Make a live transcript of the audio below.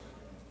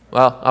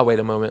Well, I'll wait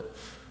a moment.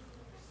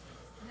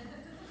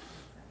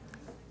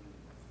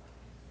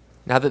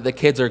 Now that the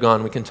kids are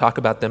gone, we can talk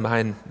about them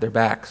behind their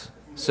backs.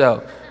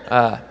 So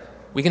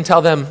we can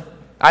tell them,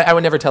 I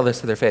would never tell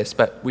this to their face,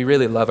 but we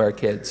really love our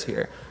kids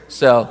here.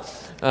 So,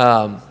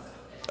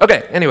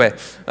 okay, anyway.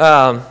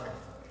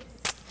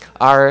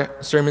 Our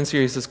sermon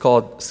series is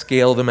called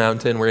Scale the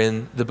Mountain. We're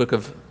in the book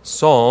of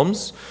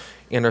Psalms,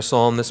 and our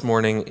psalm this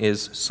morning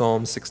is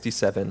Psalm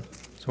 67.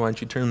 So why don't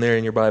you turn there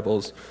in your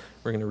Bibles?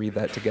 We're going to read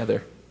that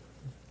together.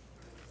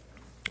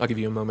 I'll give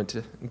you a moment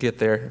to get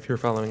there if you're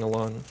following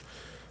along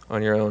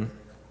on your own.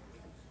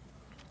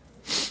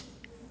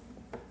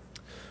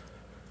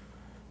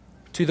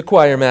 To the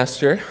choir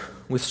master,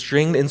 with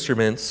stringed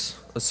instruments,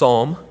 a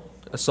psalm,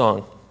 a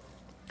song.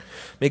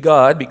 May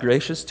God be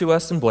gracious to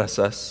us and bless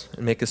us,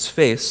 and make his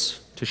face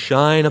to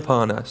shine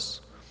upon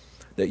us,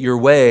 that your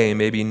way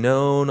may be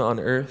known on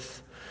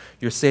earth,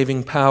 your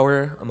saving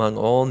power among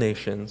all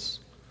nations.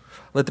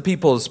 Let the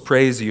peoples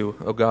praise you,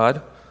 O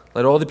God.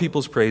 Let all the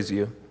peoples praise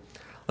you.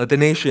 Let the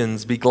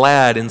nations be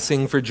glad and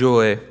sing for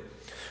joy,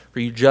 for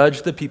you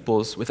judge the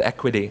peoples with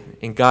equity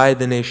and guide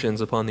the nations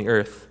upon the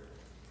earth.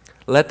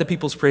 Let the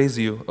peoples praise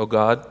you, O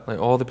God. Let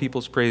all the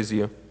peoples praise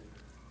you.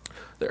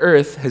 The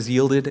earth has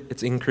yielded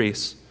its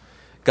increase.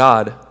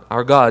 God,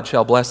 our God,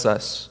 shall bless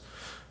us.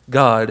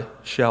 God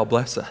shall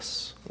bless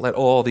us. Let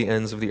all the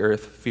ends of the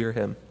earth fear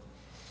him.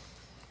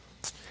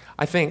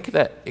 I think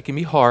that it can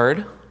be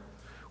hard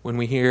when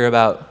we hear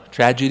about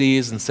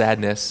tragedies and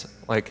sadness,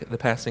 like the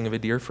passing of a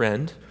dear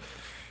friend,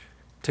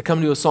 to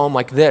come to a psalm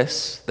like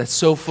this that's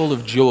so full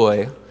of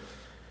joy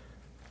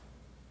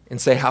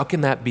and say, how can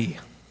that be?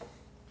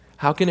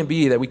 How can it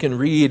be that we can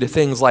read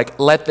things like,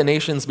 let the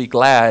nations be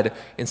glad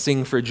and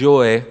sing for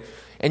joy?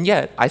 And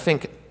yet, I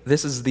think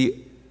this is the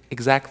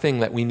exact thing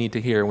that we need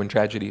to hear when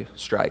tragedy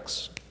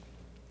strikes.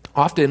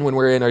 Often, when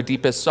we're in our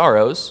deepest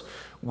sorrows,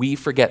 we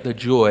forget the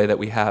joy that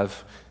we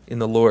have in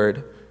the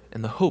Lord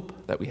and the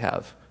hope that we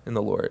have in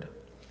the Lord.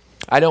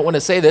 I don't want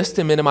to say this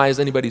to minimize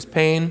anybody's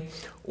pain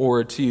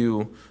or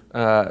to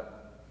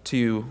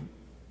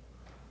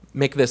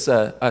make this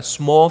a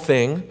small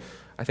thing.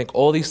 I think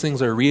all these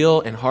things are real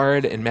and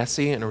hard and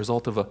messy and a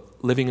result of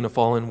living in a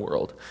fallen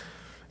world.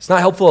 It's not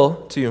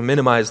helpful to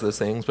minimize those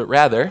things, but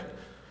rather,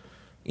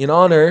 in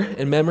honor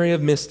and memory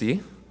of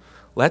Misty,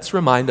 let's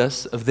remind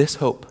us of this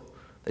hope,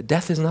 that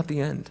death is not the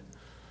end.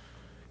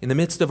 In the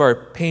midst of our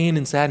pain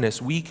and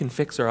sadness, we can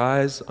fix our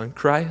eyes on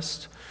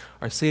Christ,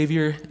 our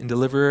Savior and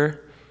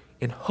Deliverer,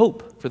 in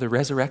hope for the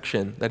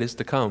resurrection that is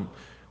to come,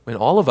 when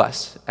all of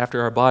us,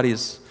 after our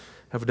bodies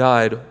have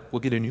died, will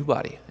get a new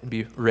body and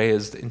be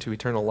raised into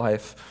eternal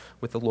life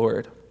with the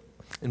Lord.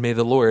 And may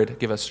the Lord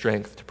give us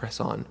strength to press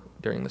on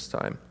during this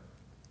time.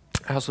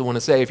 I also want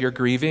to say, if you're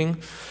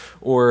grieving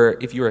or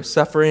if you are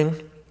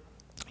suffering,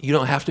 you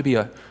don't have to be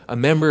a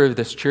member of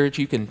this church.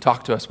 You can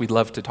talk to us. We'd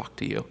love to talk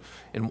to you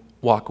and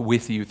walk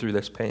with you through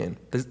this pain.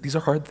 These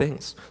are hard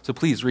things. So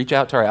please reach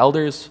out to our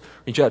elders,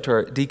 reach out to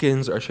our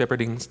deacons, our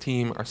shepherding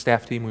team, our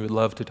staff team. We would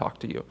love to talk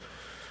to you.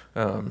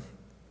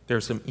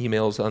 There's some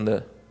emails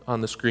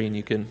on the screen.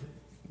 You can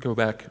go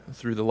back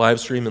through the live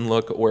stream and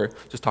look, or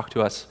just talk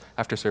to us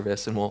after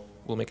service, and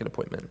we'll make an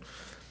appointment.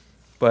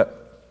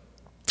 But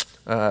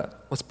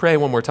let's pray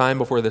one more time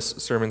before this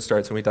sermon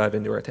starts and we dive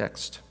into our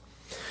text.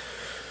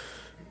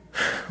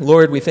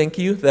 Lord, we thank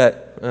you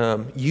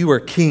that you are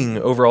king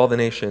over all the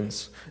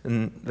nations,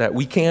 and that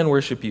we can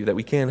worship you, that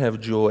we can have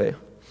joy.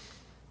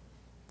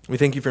 We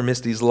thank you for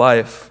Misty's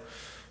life.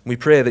 We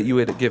pray that you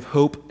would give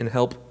hope and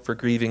help for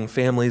grieving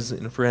families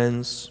and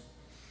friends.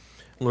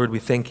 Lord, we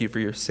thank you for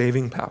your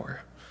saving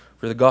power,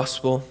 for the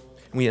gospel.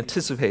 And we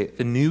anticipate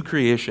the new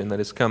creation that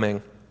is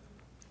coming,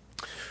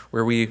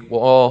 where we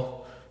will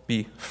all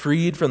be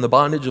freed from the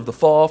bondage of the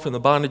fall, from the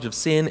bondage of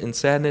sin and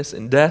sadness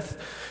and death,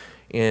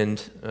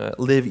 and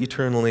live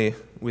eternally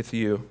with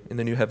you in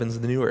the new heavens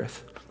and the new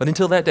earth. But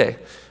until that day,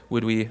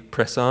 would we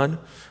press on,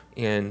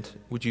 and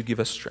would you give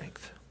us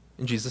strength?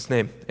 In Jesus'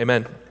 name,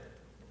 amen.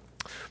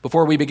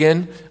 Before we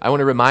begin, I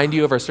want to remind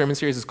you of our sermon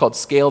series. It's called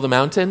Scale the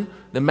Mountain.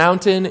 The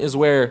mountain is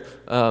where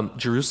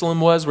Jerusalem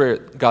was, where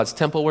God's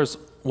temple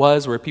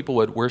was, where people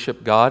would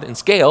worship God. And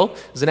scale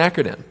is an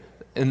acronym,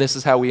 and this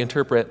is how we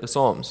interpret the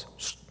Psalms.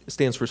 It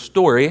stands for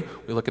story.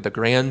 We look at the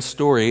grand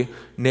story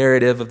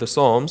narrative of the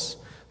Psalms.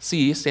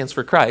 C stands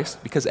for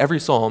Christ, because every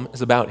psalm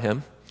is about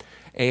him.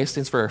 A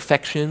stands for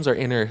affections, our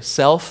inner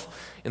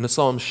self, and the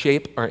Psalms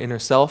shape our inner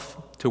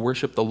self to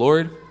worship the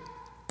Lord.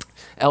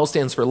 L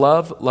stands for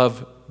love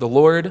the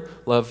Lord,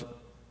 love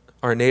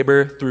our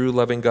neighbor through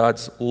loving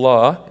God's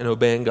law and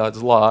obeying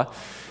God's law.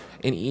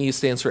 And E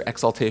stands for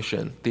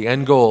exaltation. The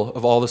end goal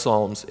of all the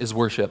Psalms is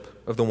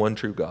worship of the one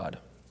true God.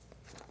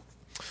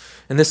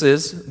 And this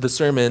is the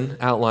sermon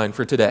outline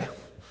for today.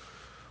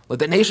 Let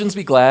the nations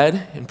be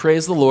glad and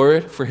praise the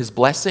Lord for his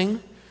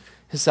blessing,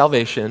 his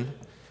salvation,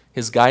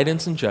 his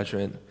guidance and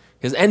judgment,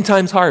 his end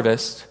times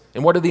harvest.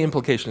 And what are the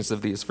implications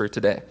of these for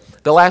today?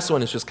 The last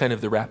one is just kind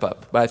of the wrap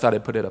up, but I thought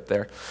I'd put it up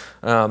there.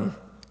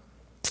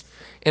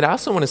 And I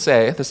also want to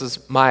say, this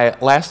is my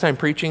last time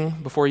preaching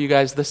before you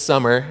guys this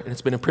summer, and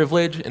it's been a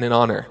privilege and an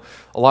honor.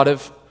 A lot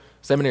of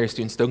seminary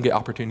students don't get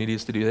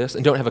opportunities to do this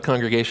and don't have a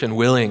congregation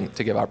willing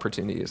to give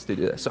opportunities to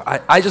do this. So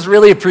I just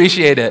really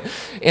appreciate it,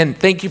 and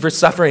thank you for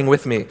suffering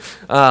with me.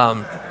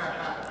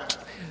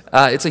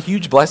 It's a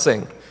huge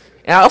blessing.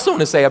 And I also want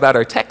to say about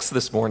our text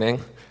this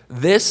morning,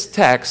 this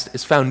text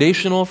is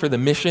foundational for the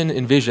mission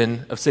and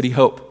vision of City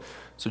Hope.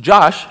 So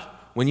Josh,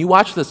 when you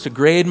watch this to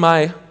grade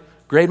my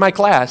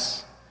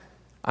class,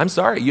 I'm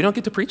sorry, you don't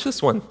get to preach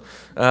this one.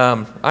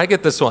 I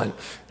get this one.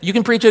 You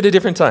can preach it a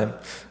different time.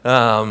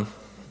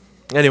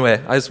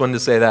 Anyway, I just wanted to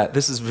say that.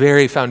 This is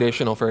very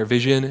foundational for our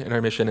vision and our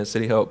mission at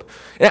City Hope.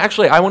 And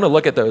actually, I want to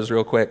look at those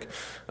real quick.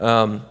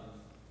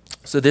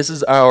 So this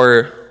is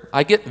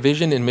I get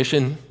vision and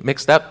mission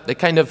mixed up. They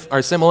kind of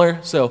are similar.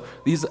 So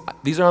these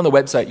are on the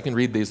website. You can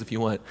read these if you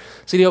want.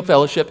 City Hope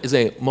Fellowship is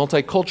a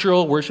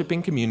multicultural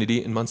worshiping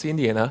community in Muncie,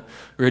 Indiana.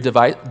 We're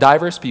a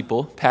diverse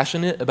people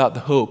passionate about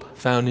the hope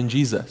found in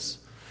Jesus.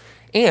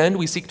 And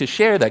we seek to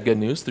share that good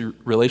news through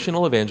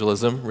relational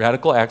evangelism,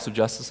 radical acts of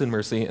justice and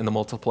mercy, and the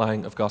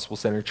multiplying of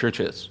gospel-centered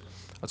churches.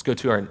 Let's go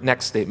to our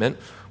next statement.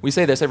 We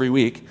say this every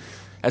week.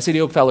 At City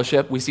Hope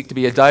Fellowship, we seek to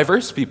be a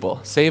diverse people,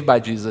 saved by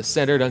Jesus,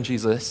 centered on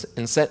Jesus,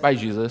 and sent by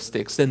Jesus to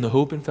extend the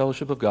hope and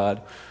fellowship of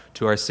God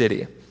to our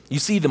city. You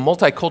see the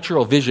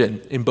multicultural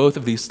vision in both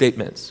of these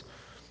statements.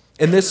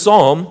 And this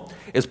psalm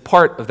is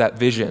part of that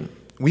vision.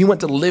 We want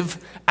to live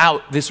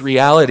out this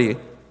reality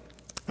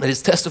that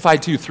is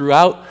testified to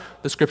throughout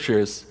the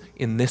scriptures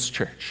in this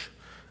church.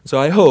 So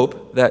I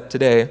hope that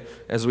today,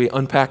 as we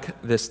unpack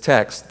this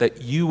text,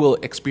 that you will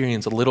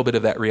experience a little bit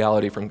of that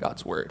reality from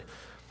God's word.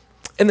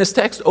 And this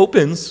text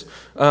opens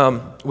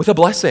with a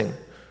blessing.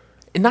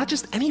 And not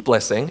just any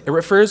blessing. It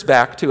refers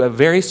back to a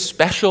very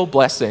special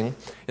blessing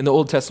in the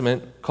Old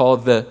Testament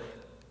called the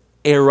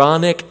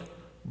Aaronic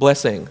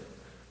blessing.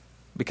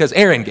 Because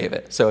Aaron gave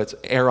it, so it's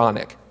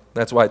Aaronic.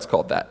 That's why it's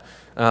called that.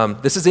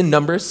 This is in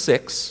Numbers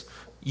 6.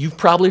 You've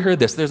probably heard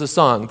this. There's a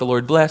song, "The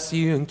Lord bless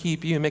you and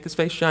keep you and make his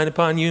face shine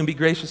upon you and be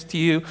gracious to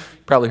you." You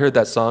probably heard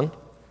that song.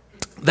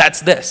 That's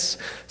this.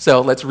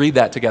 So let's read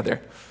that together.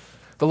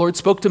 The Lord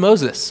spoke to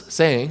Moses,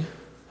 saying,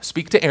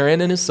 "Speak to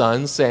Aaron and his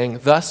sons,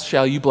 saying, 'Thus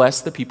shall you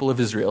bless the people of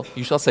Israel.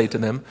 You shall say to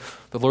them,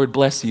 the Lord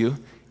bless you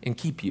and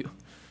keep you.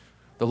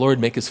 The Lord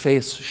make his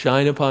face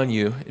shine upon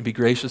you and be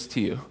gracious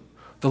to you.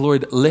 The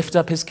Lord lift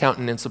up his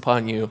countenance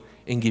upon you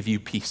and give you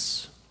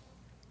peace.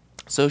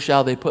 So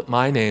shall they put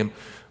my name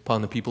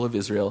upon the people of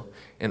Israel,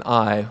 and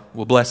I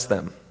will bless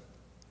them.'"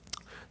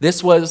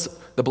 This was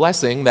the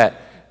blessing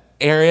that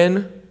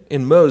Aaron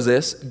and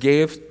Moses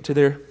gave to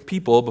their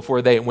people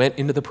before they went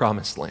into the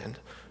promised land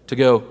to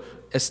go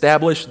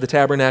establish the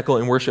tabernacle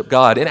and worship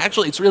God. And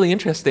actually, it's really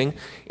interesting.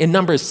 In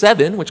Numbers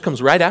 7, which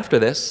comes right after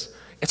this,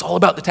 it's all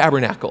about the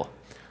tabernacle.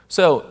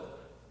 So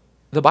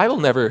the Bible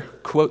never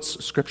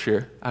quotes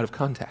scripture out of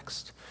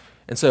context.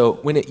 And so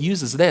when it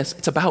uses this,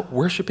 it's about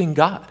worshiping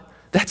God.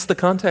 That's the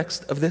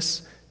context of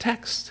this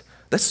text.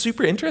 That's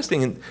super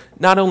interesting and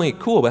not only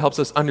cool, but helps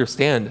us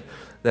understand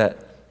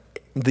that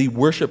the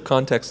worship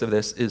context of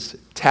this is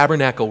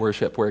tabernacle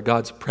worship, where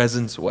God's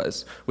presence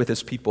was with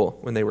his people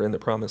when they were in the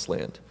promised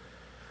land.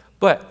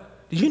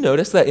 But did you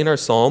notice that in our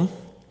psalm,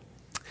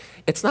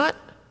 it's not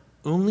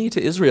only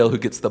to Israel who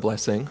gets the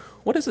blessing.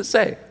 What does it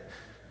say? It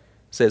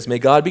says, "May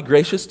God be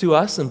gracious to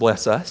us and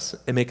bless us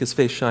and make his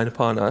face shine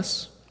upon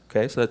us."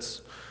 Okay, so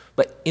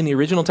but in the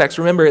original text,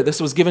 remember,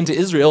 this was given to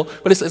Israel,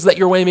 but it says that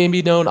your way may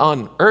be known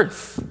on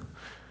earth.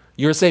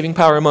 Your saving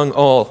power among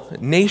all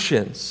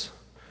nations.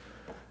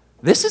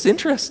 This is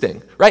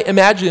interesting, right?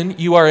 Imagine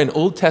you are an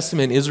Old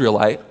Testament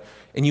Israelite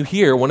and you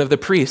hear one of the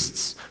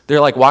priests,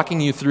 they're like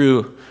walking you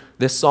through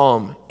this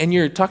psalm, and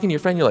you're talking to your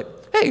friend, you're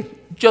like, "Hey,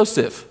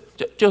 Joseph,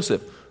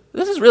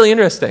 this is really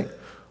interesting.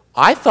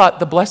 I thought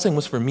the blessing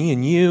was for me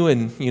and you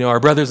and our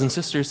brothers and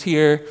sisters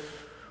here.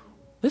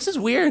 This is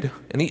weird."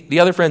 And the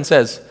other friend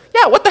says,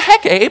 "Yeah, what the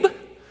heck, Abe?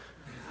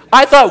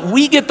 I thought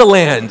we get the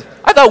land.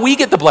 I thought we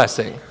get the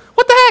blessing.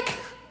 What the heck?"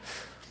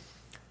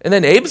 And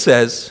then Abe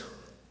says,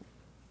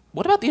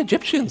 "What about the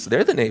Egyptians?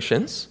 They're the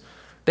nations.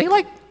 They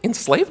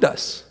enslaved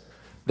us.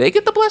 They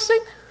get the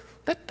blessing?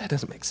 That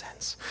doesn't make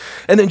sense."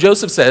 And then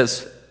Joseph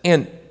says,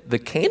 "And the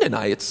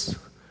Canaanites,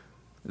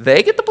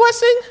 they get the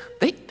blessing?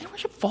 They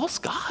worship false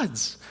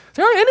gods.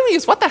 They're our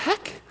enemies. What the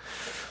heck?"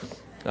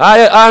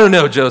 I don't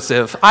know,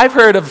 Joseph. I've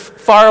heard of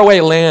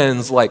faraway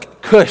lands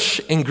like Cush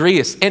and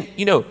Greece. And,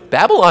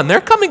 Babylon, they're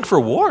coming for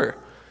war.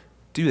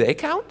 Do they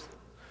count?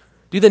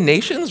 Do the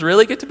nations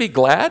really get to be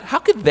glad? How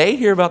could they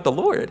hear about the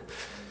Lord?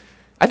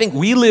 I think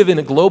we live in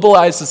a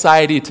globalized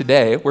society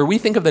today where we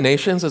think of the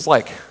nations as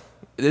like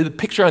the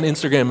picture on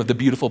Instagram of the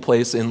beautiful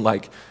place in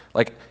like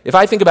if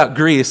I think about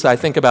Greece, I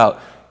think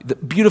about the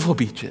beautiful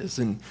beaches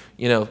and,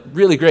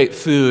 really great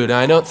food. And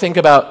I don't think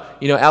about,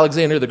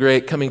 Alexander the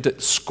Great coming to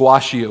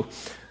squash you.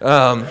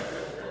 But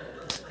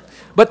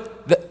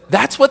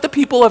that's what the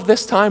people of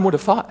this time would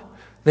have thought.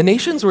 The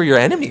nations were your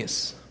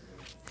enemies.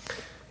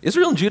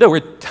 Israel and Judah were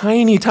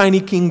tiny, tiny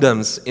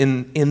kingdoms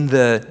in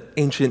the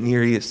ancient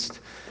Near East.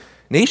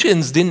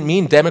 Nations didn't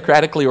mean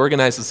democratically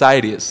organized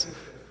societies.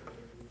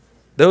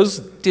 Those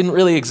didn't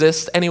really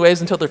exist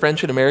anyways until the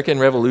French and American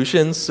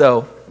revolutions,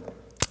 so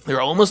there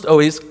were almost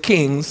always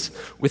kings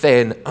with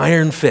an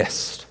iron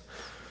fist,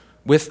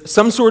 with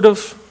some sort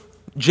of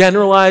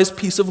generalized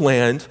piece of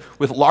land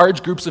with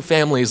large groups of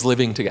families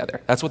living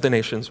together. That's what the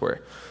nations were.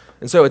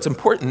 And so it's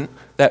important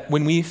that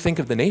when we think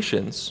of the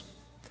nations,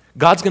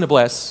 God's going to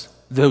bless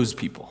those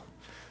people.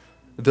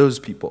 Those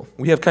people.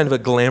 We have kind of a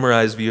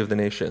glamorized view of the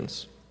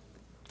nations.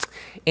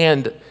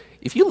 And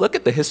if you look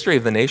at the history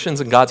of the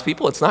nations and God's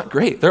people, it's not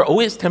great. They're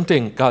always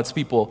tempting God's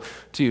people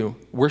to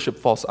worship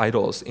false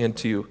idols and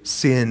to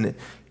sin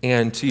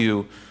and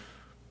to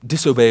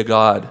disobey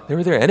God. They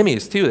were their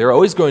enemies too. They were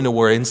always going to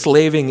war,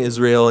 enslaving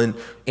Israel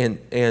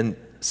and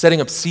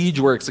setting up siege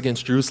works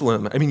against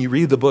Jerusalem. I mean, you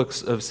read the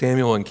books of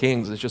Samuel and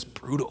Kings, it's just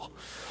brutal.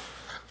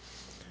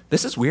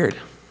 This is weird.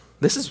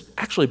 This is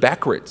actually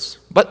backwards.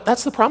 But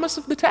that's the promise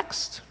of the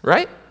text,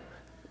 right?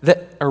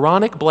 The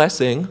Aaronic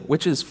blessing,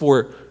 which is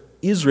for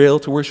Israel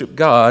to worship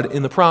God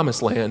in the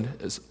promised land,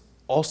 is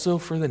also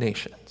for the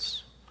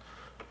nations.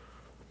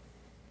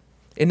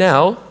 And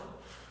now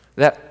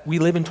that we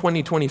live in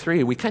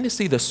 2023, we kind of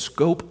see the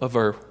scope of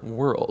our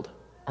world.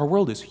 Our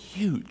world is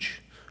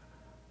huge.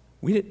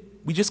 We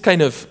just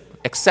kind of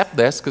accept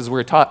this because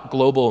we're taught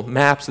global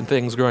maps and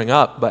things growing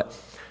up, but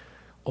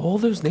all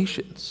those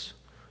nations,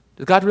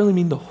 does God really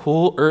mean the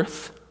whole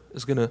earth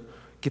is going to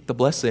get the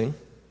blessing?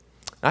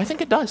 I think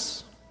it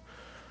does.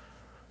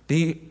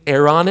 The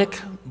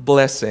Aaronic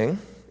blessing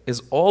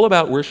is all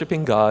about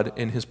worshiping God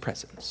in his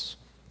presence.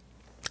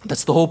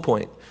 That's the whole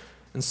point.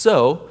 And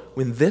so,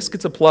 when this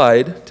gets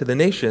applied to the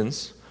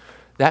nations,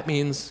 that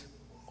means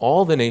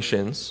all the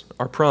nations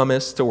are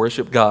promised to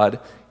worship God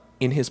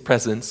in his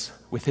presence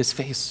with his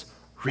face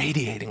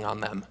radiating on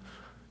them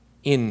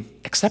in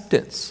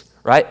acceptance,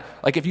 right?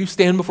 Like if you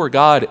stand before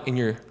God and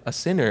you're a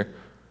sinner,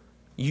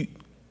 you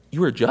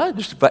are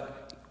judged,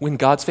 but when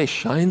God's face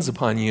shines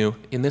upon you,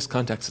 in this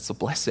context, it's a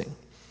blessing.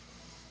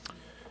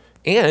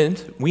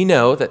 And we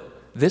know that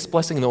this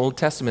blessing in the Old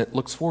Testament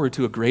looks forward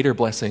to a greater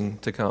blessing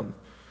to come,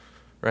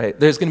 right?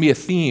 There's going to be a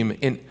theme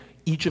in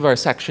each of our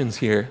sections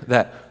here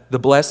that the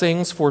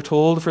blessings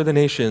foretold for the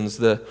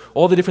nations,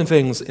 all the different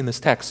things in this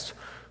text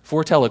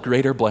foretell a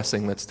greater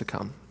blessing that's to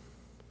come.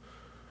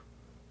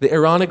 The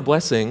Aaronic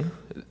blessing,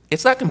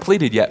 it's not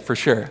completed yet for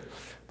sure,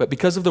 but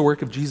because of the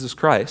work of Jesus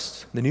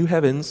Christ, the new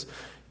heavens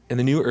and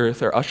the new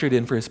earth are ushered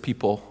in for his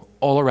people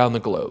all around the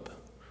globe.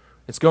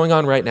 It's going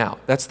on right now.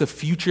 That's the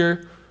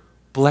future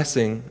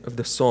blessing of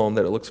the psalm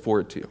that it looks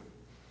forward to.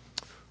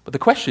 But the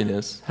question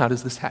is, how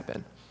does this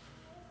happen?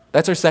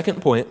 That's our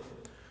second point,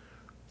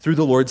 through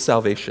the Lord's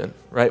salvation,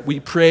 right? We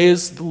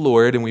praise the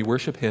Lord and we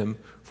worship him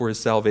for his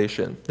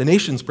salvation. The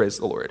nations praise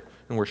the Lord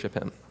and worship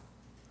him.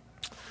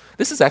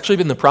 This has actually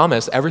been the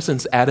promise ever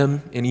since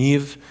Adam and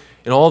Eve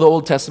and all the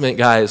Old Testament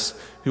guys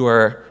who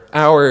are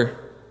our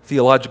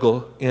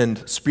theological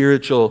and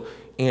spiritual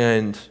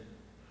and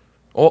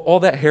all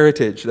that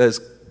heritage that has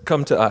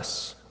come to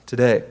us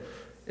today.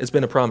 It's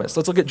been a promise.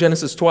 Let's look at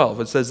Genesis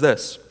 12. It says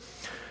this.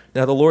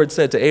 Now the Lord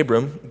said to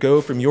Abram,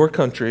 go from your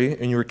country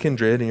and your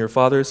kindred and your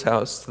father's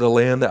house to the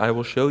land that I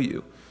will show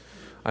you.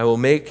 I will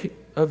make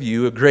of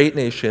you a great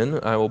nation.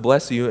 I will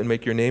bless you and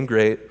make your name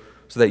great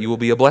so that you will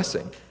be a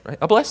blessing. Right?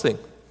 A blessing.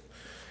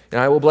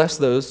 And I will bless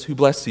those who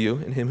bless you,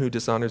 and him who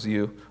dishonors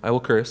you I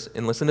will curse.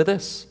 And listen to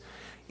this.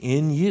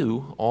 In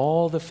you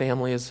all the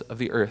families of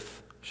the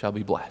earth shall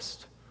be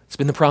blessed. It's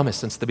been the promise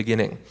since the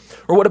beginning.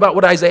 Or what about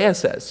what Isaiah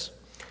says?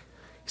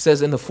 He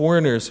says, and the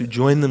foreigners who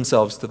join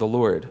themselves to the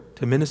Lord,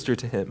 to minister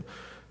to him,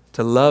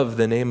 to love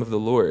the name of the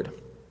Lord,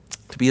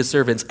 to be his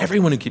servants,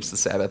 everyone who keeps the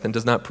Sabbath and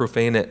does not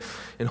profane it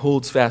and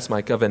holds fast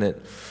my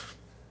covenant.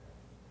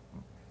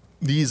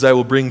 These I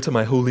will bring to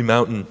my holy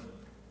mountain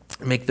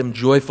and make them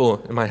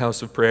joyful in my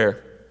house of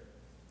prayer.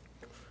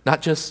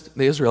 Not just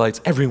the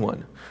Israelites,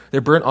 everyone.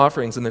 Their burnt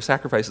offerings and their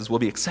sacrifices will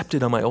be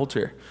accepted on my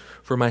altar,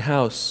 for my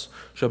house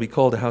shall be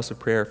called a house of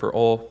prayer for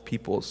all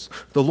peoples.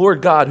 The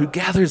Lord God, who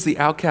gathers the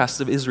outcasts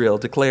of Israel,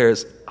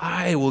 declares,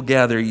 I will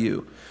gather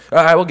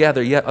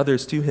yet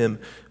others to him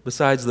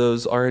besides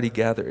those already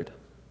gathered.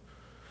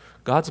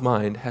 God's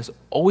mind has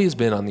always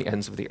been on the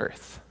ends of the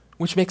earth,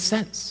 which makes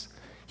sense.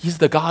 He's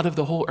the God of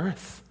the whole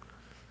earth.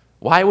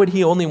 Why would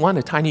he only want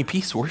a tiny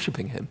piece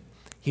worshiping him?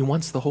 He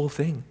wants the whole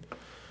thing.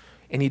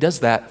 And he does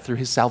that through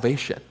his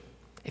salvation.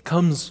 It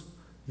comes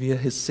via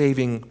his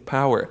saving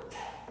power.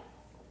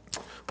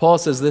 Paul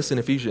says this in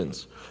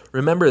Ephesians.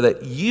 Remember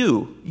that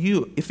you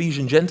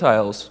Ephesian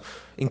Gentiles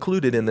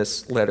included in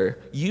this letter,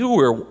 you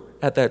were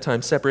at that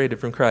time separated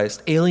from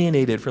Christ,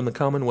 alienated from the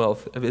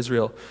commonwealth of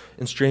Israel,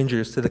 and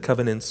strangers to the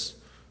covenants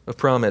of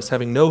promise,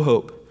 having no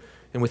hope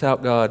and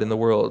without God in the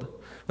world.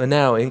 But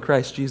now, in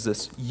Christ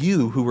Jesus,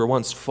 you who were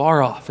once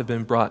far off have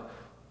been brought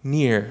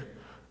near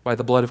by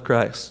the blood of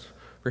Christ.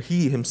 For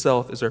he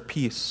himself is our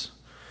peace,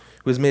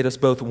 who has made us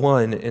both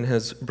one and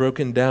has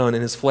broken down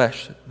in his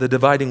flesh the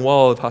dividing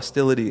wall of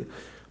hostility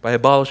by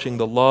abolishing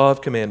the law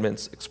of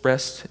commandments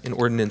expressed in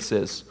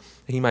ordinances,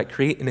 that he might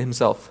create in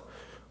himself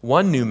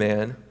one new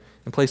man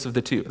in place of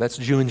the two. That's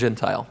Jew and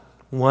Gentile,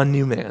 one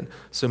new man,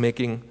 so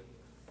making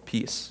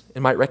peace,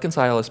 and might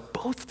reconcile us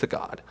both to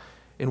God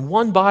in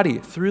one body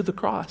through the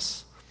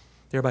cross,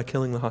 thereby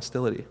killing the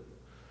hostility.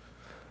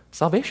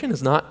 Salvation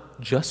is not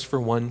just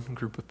for one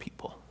group of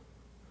people.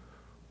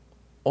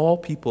 All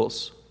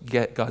peoples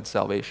get God's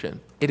salvation.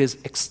 It is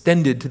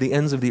extended to the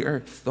ends of the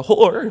earth, the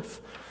whole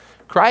earth.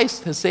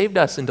 Christ has saved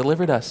us and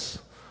delivered us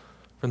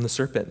from the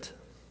serpent.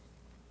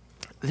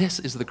 This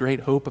is the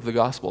great hope of the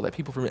gospel, that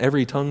people from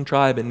every tongue,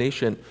 tribe, and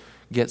nation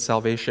get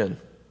salvation.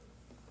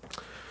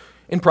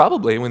 And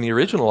probably when the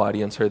original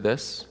audience heard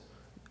this,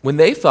 when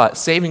they thought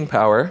saving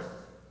power,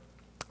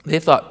 they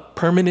thought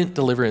permanent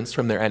deliverance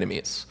from their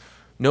enemies.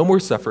 No more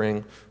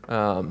suffering,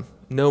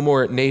 no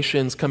more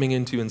nations coming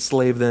in to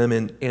enslave them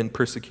and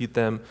persecute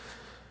them.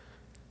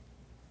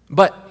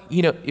 But,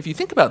 if you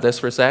think about this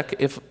for a sec,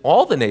 if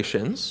all the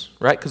nations,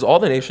 right, because all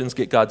the nations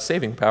get God's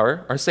saving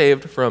power, are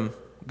saved from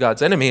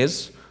God's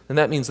enemies, then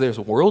that means there's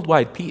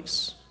worldwide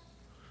peace.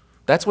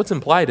 That's what's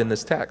implied in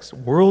this text.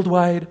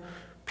 Worldwide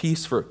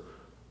peace for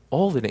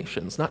all the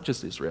nations, not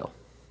just Israel.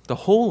 The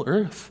whole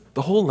earth,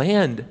 the whole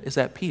land is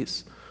at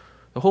peace.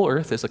 The whole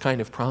earth is a kind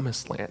of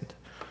promised land.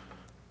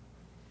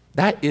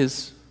 That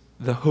is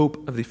the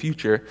hope of the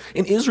future.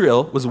 And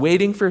Israel was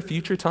waiting for a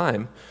future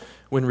time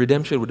when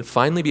redemption would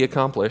finally be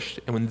accomplished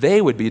and when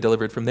they would be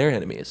delivered from their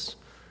enemies.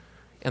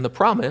 And the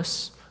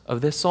promise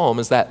of this psalm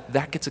is that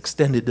that gets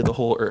extended to the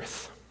whole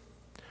earth.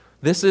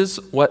 This is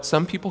what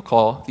some people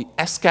call the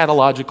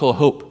eschatological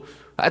hope.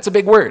 That's a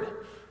big word.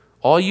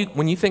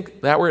 When you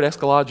think that word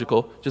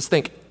eschatological, just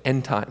think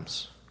end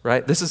times,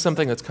 right? This is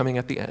something that's coming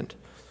at the end.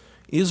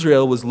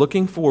 Israel was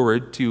looking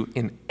forward to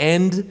an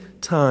end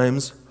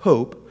times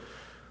hope,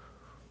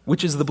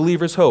 which is the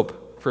believer's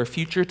hope for a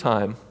future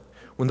time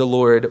when the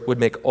Lord would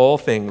make all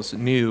things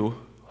new,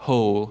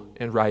 whole,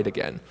 and right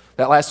again.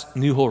 That last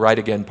new, whole, right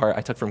again part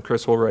I took from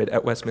Chris Holroyd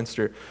at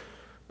Westminster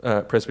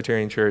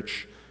Presbyterian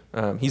Church.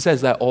 He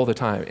says that all the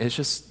time. It's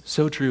just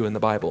so true in the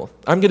Bible.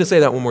 I'm going to say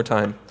that one more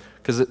time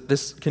because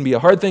this can be a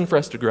hard thing for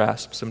us to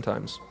grasp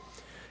sometimes.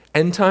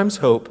 End times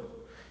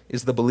hope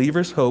is the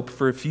believer's hope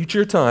for a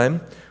future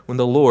time when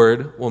the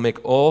Lord will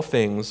make all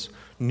things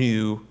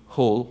new,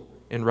 whole,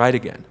 and right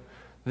again.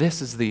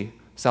 This is the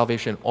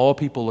salvation all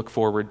people look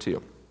forward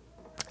to.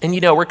 And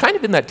we're kind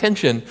of in that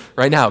tension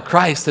right now.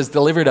 Christ has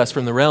delivered us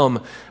from the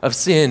realm of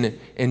sin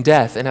and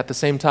death, and at the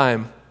same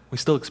time, we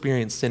still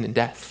experience sin and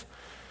death.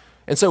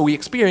 And so we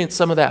experience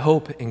some of that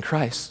hope in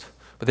Christ.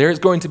 But there is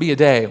going to be a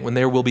day when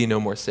there will be no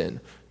more sin,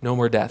 no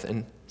more death,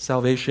 and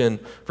salvation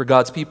for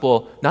God's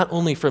people, not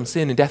only from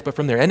sin and death, but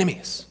from their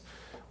enemies,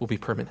 will be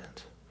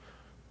permanent.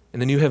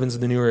 And the new heavens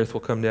and the new earth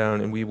will come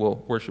down, and we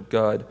will worship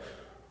God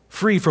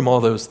free from all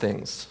those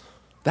things.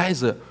 That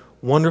is a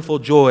wonderful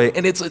joy,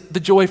 and it's the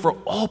joy for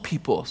all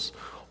peoples,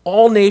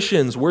 all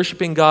nations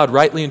worshiping God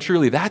rightly and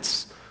truly.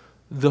 That's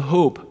the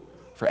hope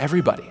for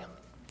everybody.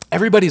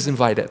 Everybody's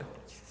invited.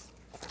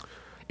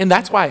 And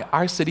that's why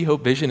our City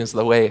Hope vision is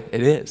the way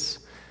it is.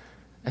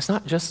 It's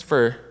not just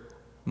for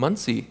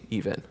Muncie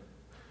even.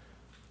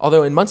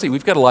 Although in Muncie,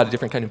 we've got a lot of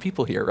different kind of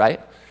people here, right?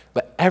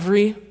 But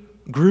every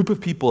group of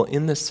people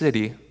in the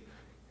city,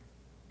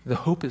 the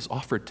hope is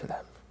offered to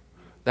them.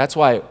 That's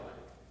why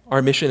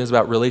our mission is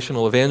about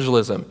relational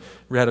evangelism,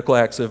 radical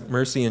acts of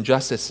mercy and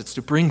justice. It's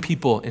to bring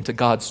people into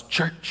God's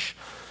church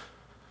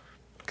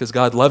because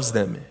God loves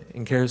them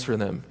and cares for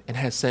them and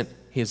has sent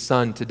his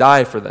Son to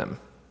die for them.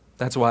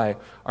 That's why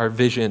our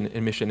vision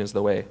and mission is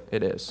the way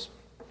it is.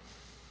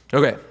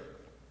 Okay,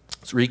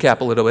 let's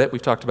recap a little bit.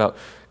 We've talked about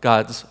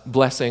God's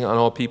blessing on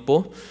all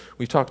people.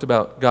 We've talked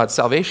about God's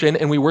salvation,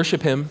 and we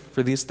worship him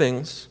for these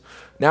things.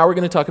 Now we're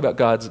going to talk about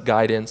God's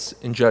guidance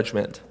and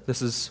judgment.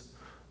 This is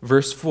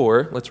verse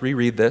 4, let's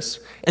reread this.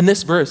 And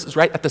this verse is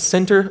right at the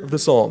center of the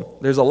psalm.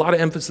 There's a lot of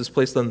emphasis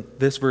placed on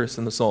this verse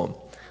in the psalm.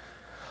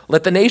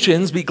 Let the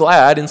nations be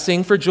glad and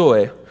sing for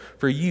joy,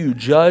 for you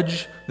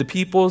judge the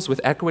peoples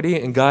with equity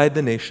and guide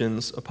the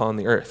nations upon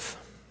the earth.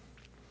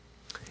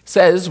 It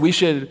says we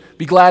should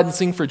be glad and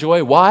sing for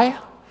joy. Why?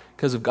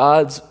 Because of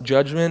God's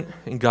judgment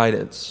and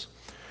guidance.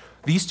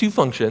 These two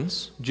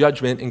functions,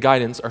 judgment and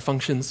guidance, are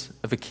functions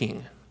of a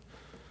king.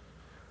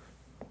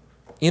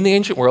 In the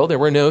ancient world, there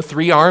were no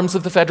three arms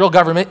of the federal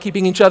government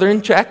keeping each other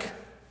in check.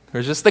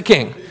 There's just the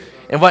king.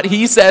 And what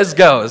he says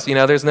goes.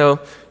 There's no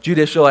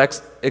judicial,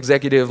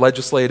 executive,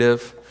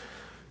 legislative.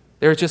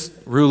 There are just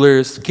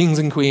rulers, kings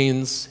and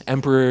queens,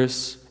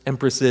 emperors,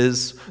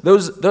 empresses.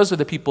 Those are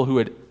the people who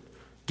would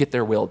get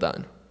their will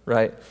done,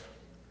 right?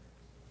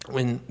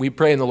 When we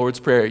pray in the Lord's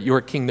Prayer, your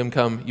kingdom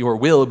come, your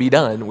will be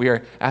done, we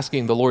are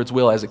asking the Lord's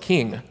will as a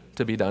king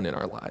to be done in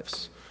our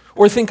lives.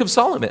 Or think of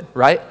Solomon,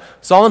 right?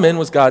 Solomon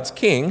was God's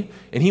king,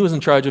 and he was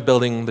in charge of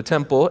building the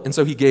temple, and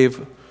so he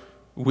gave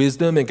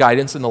wisdom and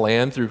guidance in the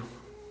land through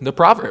the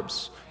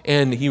Proverbs.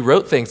 And he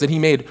wrote things, and he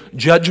made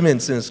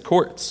judgments in his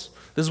courts.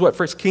 This is what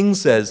 1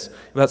 Kings says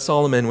about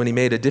Solomon when he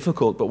made a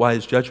difficult but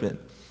wise judgment.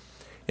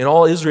 And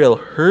all Israel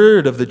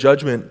heard of the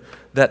judgment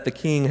that the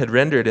king had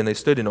rendered, and they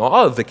stood in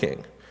awe of the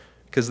king,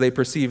 because they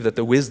perceived that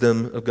the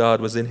wisdom of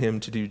God was in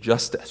him to do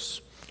justice.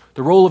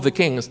 The role of the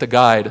king is to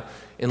guide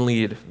and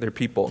lead their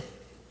people.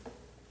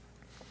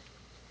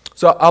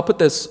 So I'll put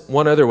this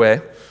one other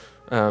way,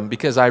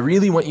 because I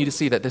really want you to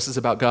see that this is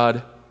about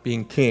God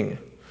being king.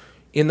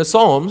 In the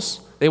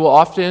Psalms,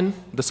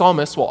 the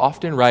psalmist will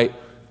often write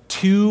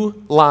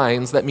two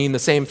lines that mean the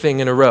same thing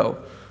in a row.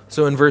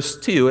 So in verse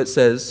 2, it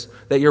says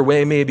that your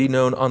way may be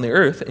known on the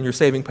earth and your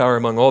saving power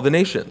among all the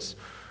nations.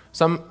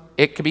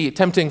 It could be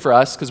tempting for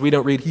us, because we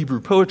don't read Hebrew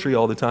poetry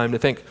all the time, to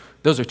think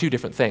those are two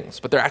different things,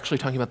 but they're actually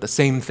talking about the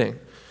same thing.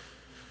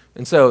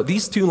 And so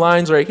these two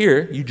lines right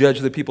here, you judge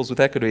the peoples with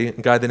equity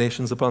and guide the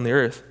nations upon the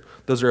earth,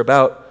 those are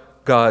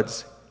about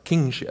God's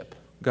kingship,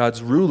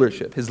 God's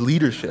rulership, his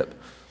leadership.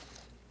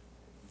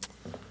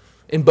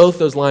 And both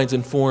those lines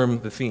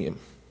inform the theme.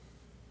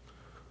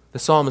 The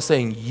psalm is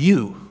saying,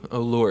 you, O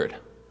Lord,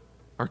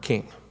 are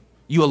king.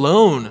 You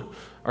alone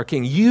are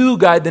king. You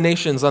guide the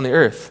nations on the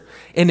earth.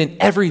 And in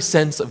every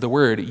sense of the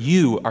word,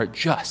 you are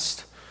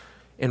just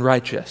and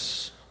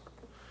righteous.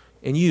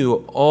 And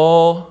you,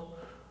 all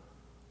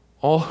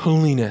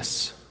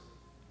holiness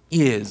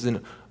is,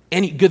 and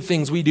any good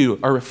things we do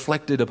are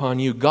reflected upon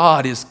you.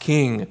 God is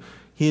king.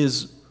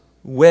 His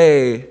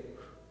way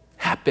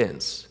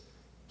happens.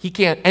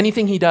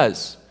 Anything he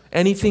does,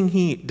 anything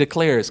he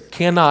declares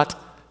cannot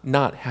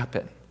not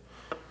happen.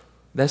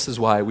 This is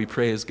why we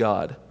praise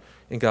God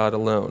and God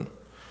alone.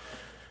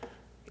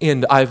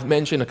 And I've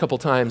mentioned a couple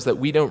times that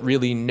we don't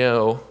really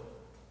know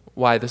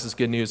why this is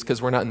good news,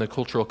 because we're not in the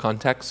cultural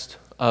context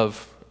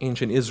of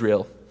ancient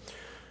Israel.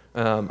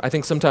 I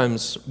think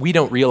sometimes we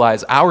don't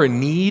realize our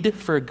need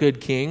for a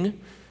good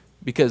king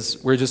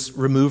because we're just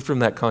removed from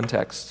that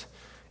context,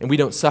 and we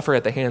don't suffer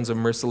at the hands of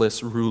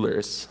merciless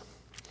rulers.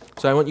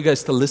 So I want you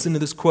guys to listen to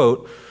this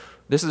quote.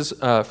 This is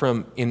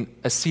from an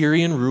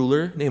Assyrian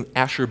ruler named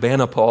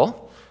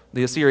Ashurbanipal.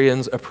 The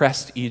Assyrians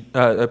oppressed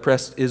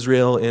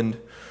Israel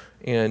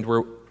and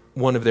were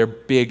one of their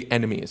big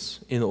enemies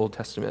in the Old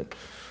Testament.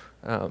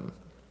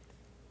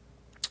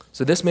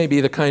 So this may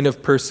be the kind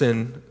of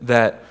person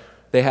that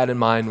they had in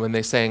mind when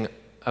they sang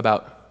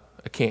about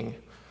a king,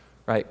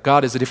 right?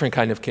 God is a different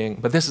kind of king,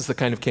 but this is the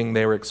kind of king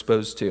they were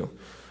exposed to.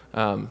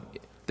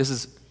 This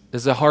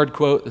is a hard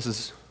quote. This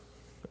is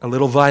a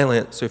little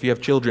violent, so if you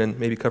have children,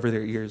 maybe cover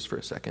their ears for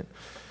a second.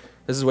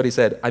 This is what he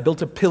said. I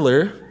built a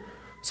pillar.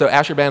 So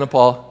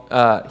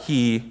Ashurbanipal,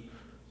 he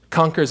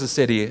conquers a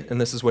city, and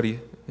this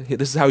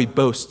is how he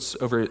boasts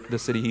over the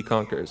city he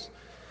conquers.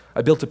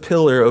 I built a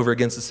pillar over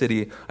against the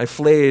city. I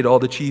flayed all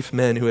the chief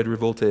men who had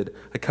revolted.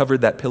 I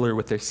covered that pillar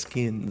with their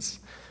skins.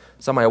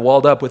 Some I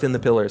walled up within the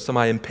pillar. Some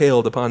I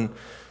impaled upon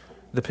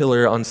the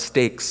pillar on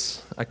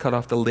stakes. I cut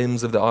off the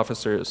limbs of the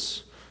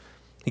officers.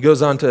 He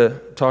goes on to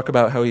talk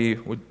about how he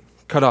would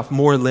cut off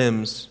more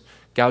limbs,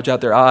 gouge out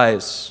their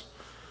eyes.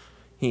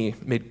 He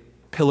made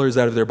pillars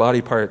out of their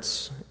body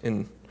parts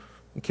and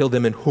killed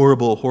them in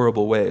horrible,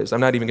 horrible ways.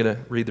 I'm not even going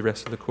to read the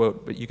rest of the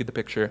quote, but you get the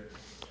picture.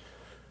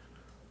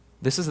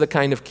 This is the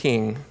kind of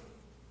king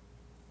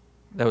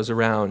that was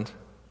around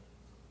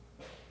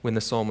when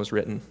the psalm was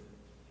written.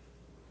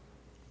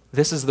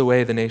 This is the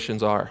way the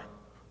nations are.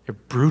 They're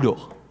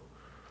brutal,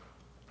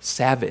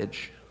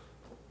 savage,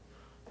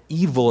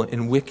 evil,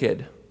 and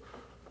wicked.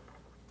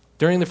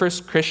 During the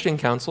first Christian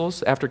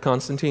councils, after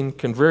Constantine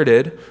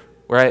converted,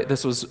 right,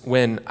 this was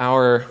when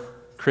our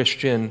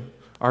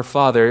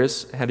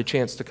fathers had a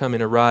chance to come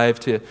and arrive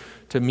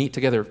to meet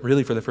together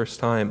really for the first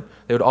time.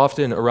 They would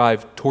often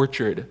arrive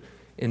tortured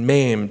and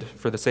maimed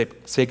for the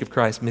sake of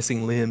Christ,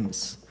 missing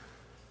limbs.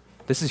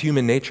 This is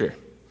human nature.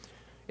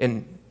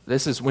 And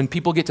this is when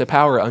people get to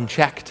power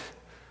unchecked.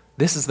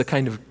 This is the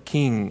kind of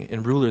king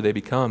and ruler they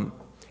become.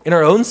 In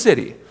our own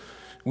city,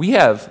 we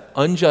have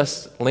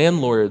unjust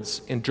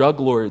landlords and drug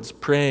lords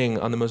preying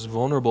on the most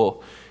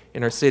vulnerable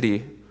in our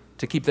city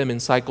to keep them in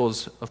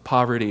cycles of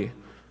poverty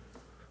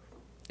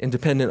and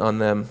dependent on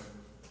them.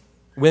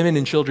 Women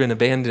and children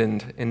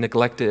abandoned and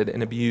neglected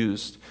and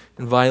abused,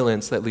 and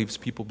violence that leaves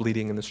people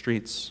bleeding in the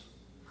streets.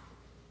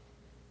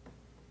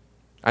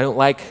 I don't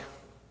like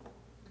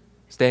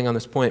staying on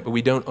this point, but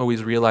we don't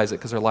always realize it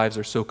because our lives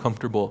are so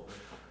comfortable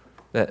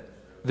that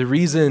the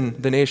reason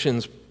the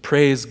nations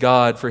praise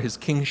God for his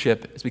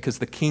kingship is because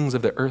the kings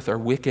of the earth are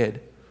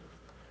wicked.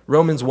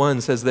 Romans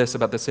 1 says this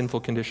about the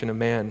sinful condition of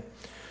man.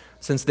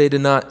 Since they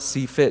did not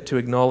see fit to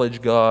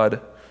acknowledge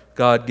God,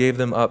 God gave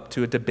them up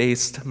to a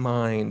debased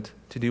mind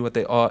to do what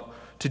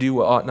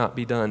ought not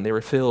be done. They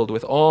were filled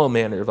with all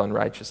manner of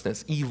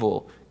unrighteousness,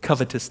 evil,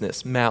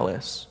 covetousness,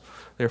 malice.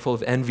 They are full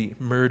of envy,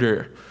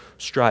 murder,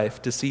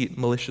 strife, deceit,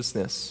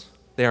 maliciousness.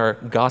 They are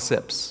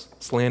gossips,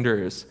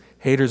 slanderers,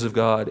 haters of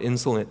God,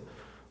 insolent,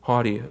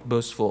 haughty,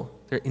 boastful.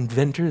 They're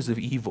inventors of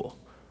evil.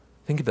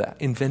 Think of that,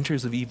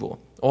 inventors of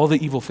evil. All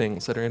the evil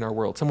things that are in our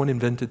world, someone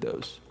invented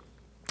those.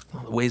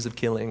 All the ways of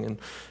killing and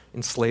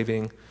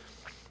enslaving.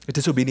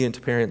 Disobedient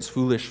to parents,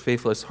 foolish,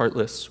 faithless,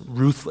 heartless,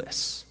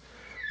 ruthless.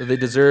 That they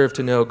deserve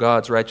to know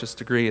God's righteous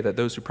decree, that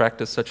those who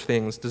practice such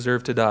things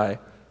deserve to die.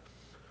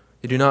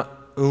 They do not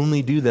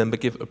only do them,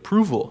 but give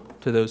approval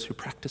to those who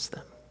practice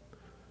them.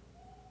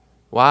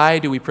 Why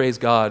do we praise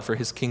God for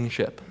his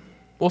kingship?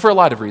 Well, for a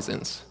lot of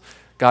reasons.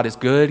 God is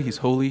good, he's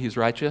holy, he's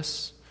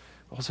righteous.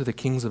 Also, the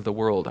kings of the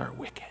world are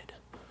wicked.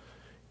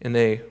 And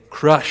they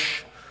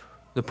crush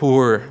the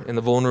poor and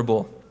the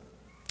vulnerable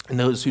and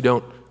those who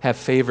don't have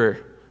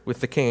favor with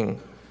the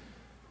king.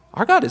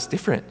 Our God is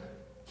different.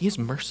 He is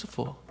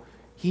merciful.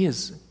 He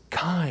is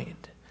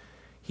kind.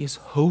 He is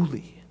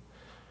holy.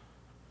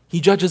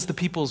 He judges the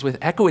peoples with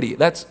equity.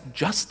 That's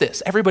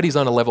justice. Everybody's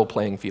on a level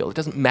playing field. It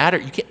doesn't matter.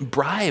 You can't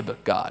bribe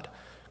God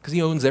because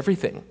he owns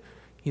everything.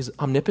 He's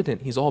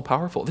omnipotent. He's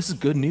all-powerful. This is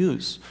good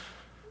news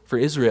for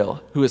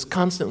Israel, who is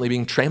constantly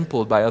being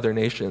trampled by other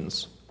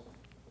nations.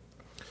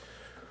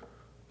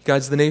 He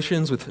guides the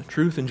nations with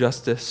truth and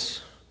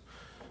justice.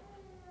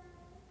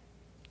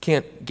 You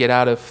can't get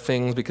out of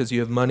things because you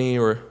have money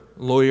or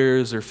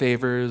lawyers or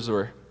favors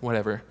or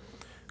whatever.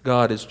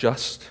 God is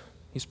just.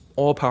 He's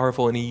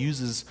all-powerful, and he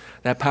uses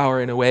that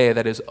power in a way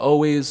that is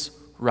always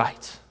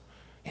right.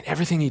 In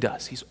everything he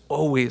does, he's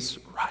always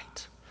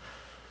right.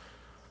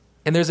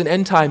 And there's an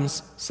end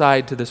times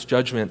side to this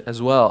judgment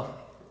as well.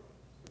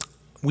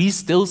 We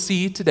still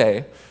see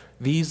today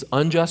these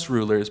unjust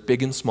rulers,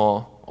 big and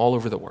small, all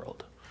over the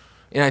world.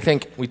 And I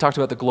think we talked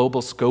about the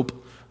global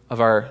scope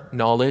of our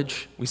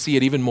knowledge. We see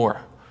it even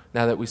more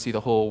now that we see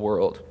the whole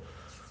world.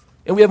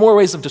 And we have more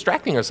ways of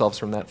distracting ourselves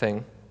from that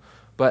thing,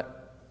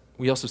 but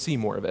we also see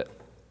more of it.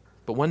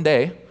 But one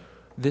day,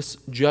 this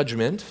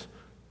judgment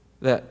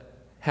that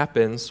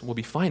happens will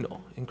be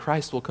final, and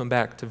Christ will come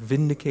back to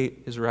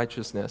vindicate his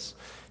righteousness.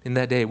 In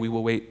that day, we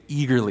will wait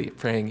eagerly,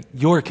 praying,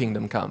 your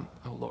kingdom come,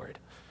 O Lord,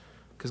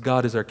 because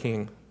God is our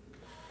King.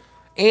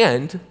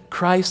 And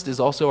Christ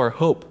is also our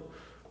hope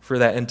for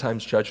that end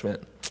times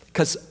judgment,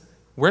 because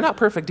we're not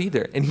perfect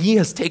either, and he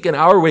has taken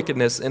our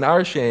wickedness and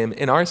our shame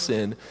and our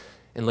sin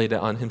and laid it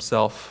on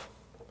himself.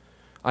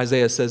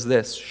 Isaiah says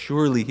this,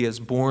 surely he has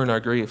borne our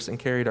griefs and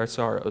carried our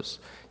sorrows,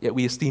 yet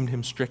we esteemed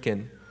him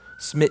stricken,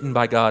 smitten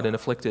by God and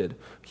afflicted.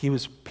 He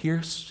was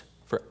pierced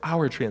for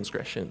our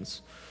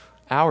transgressions,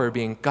 our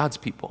being God's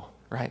people,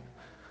 right?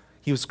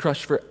 He was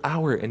crushed for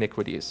our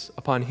iniquities.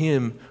 Upon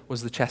him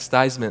was the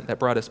chastisement that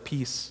brought us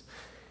peace,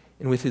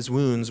 and with his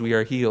wounds we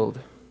are healed.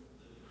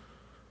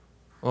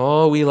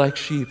 All we like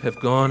sheep have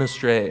gone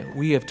astray.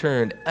 We have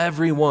turned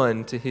every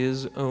one to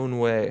his own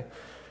way,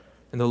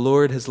 and the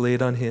Lord has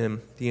laid on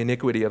him the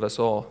iniquity of us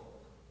all.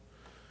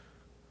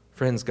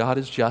 Friends, God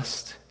is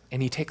just,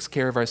 and he takes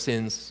care of our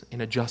sins in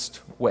a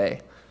just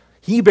way.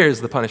 He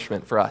bears the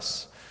punishment for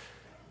us.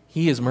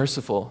 He is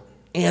merciful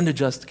and a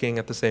just king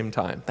at the same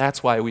time.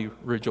 That's why we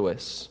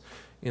rejoice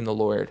in the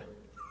Lord.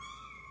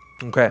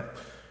 Okay,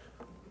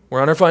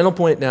 we're on our final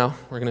point now.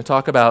 We're going to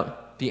talk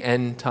about the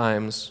end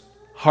times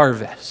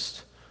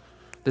harvest.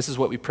 This is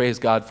what we praise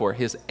God for,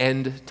 his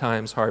end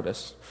times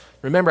harvest.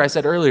 Remember, I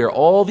said earlier,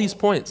 all these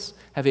points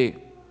have an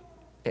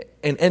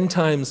end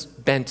times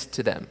bent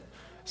to them.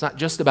 It's not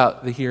just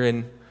about the here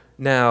and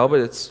now, but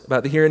it's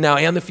about the here and now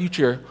and the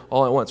future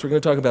all at once. We're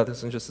going to talk about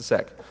this in just a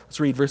sec. Let's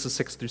read verses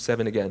 6 through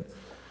 7 again.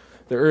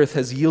 The earth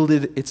has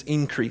yielded its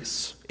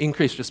increase.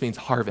 Increase just means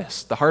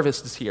harvest. The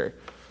harvest is here.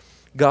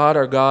 God,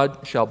 our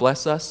God, shall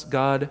bless us.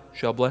 God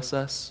shall bless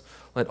us.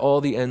 Let all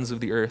the ends of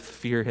the earth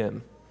fear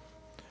him.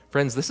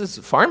 Friends, this is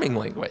farming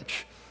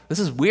language. This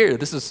is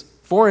weird. This is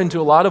foreign to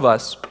a lot of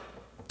us.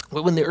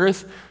 But when the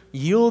earth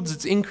yields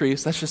its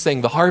increase, that's just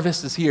saying the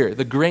harvest is here.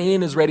 The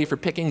grain is ready for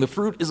picking. The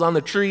fruit is on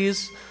the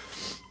trees.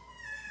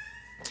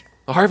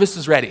 The harvest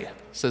is ready,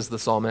 says the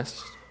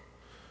psalmist.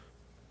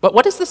 But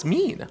what does this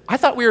mean? I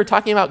thought we were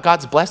talking about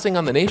God's blessing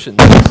on the nations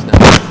just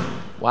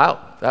now.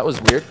 Wow, that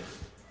was weird.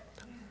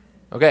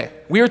 Okay,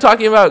 we were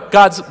talking about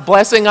God's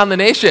blessing on the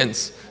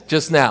nations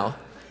just now.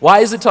 Why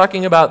is it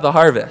talking about the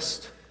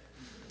harvest?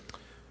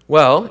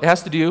 Well, it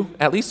has to do,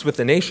 at least with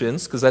the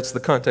nations, because that's the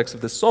context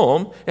of this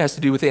psalm. It has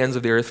to do with the ends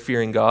of the earth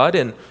fearing God,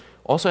 and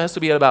also has to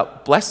be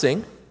about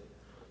blessing.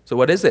 So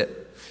what is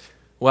it?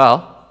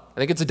 Well, I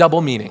think it's a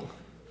double meaning.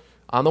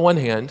 On the one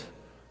hand,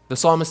 the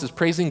psalmist is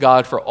praising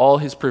God for all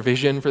his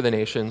provision for the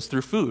nations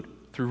through food,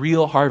 through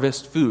real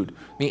harvest food.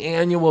 The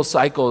annual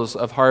cycles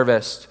of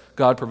harvest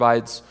God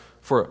provides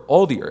for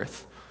all the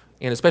earth,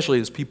 and especially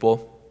his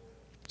people.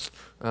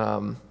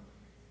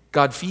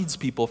 God feeds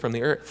people from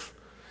the earth.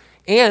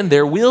 And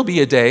there will be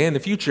a day in the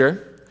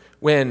future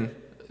when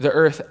the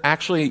earth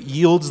actually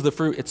yields the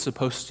fruit it's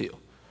supposed to.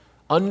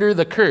 Under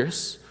the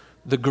curse,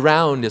 the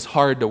ground is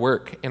hard to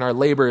work, and our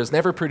labor has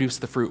never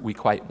produced the fruit we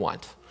quite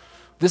want.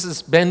 This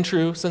has been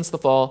true since the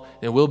fall,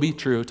 and it will be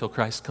true till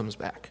Christ comes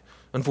back.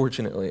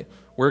 Unfortunately,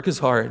 work is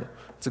hard.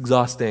 It's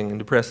exhausting and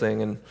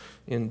depressing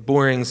and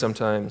boring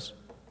sometimes.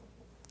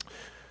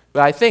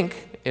 But I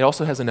think it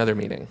also has another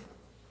meaning,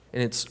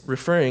 and it's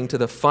referring to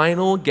the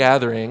final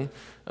gathering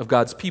of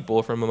God's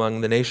people from among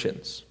the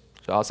nations.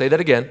 So I'll say that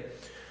again.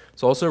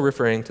 It's also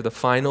referring to the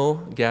final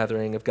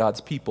gathering of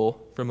God's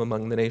people from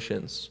among the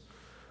nations.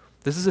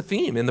 This is a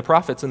theme in the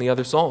prophets and the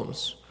other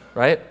psalms,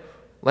 right?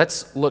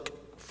 Let's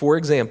look, for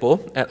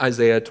example, at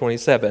Isaiah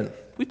 27.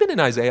 We've been in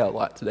Isaiah a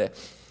lot today.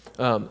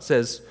 It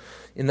says,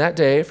 in that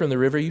day, from the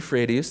river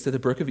Euphrates to the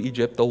brook of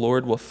Egypt, the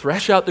Lord will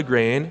thresh out the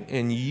grain,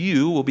 and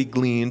you will be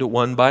gleaned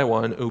one by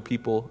one, O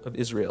people of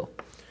Israel.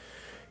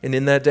 And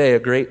in that day a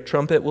great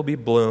trumpet will be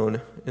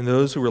blown, and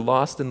those who were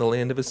lost in the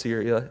land of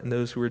Assyria and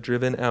those who were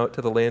driven out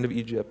to the land of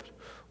Egypt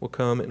will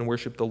come and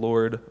worship the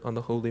Lord on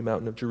the holy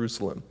mountain of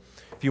Jerusalem.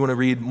 If you want to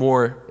read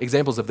more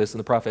examples of this in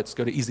the prophets,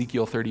 go to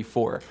Ezekiel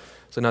 34.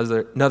 It's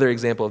another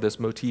example of this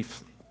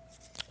motif,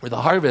 where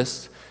the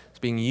harvest is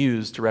being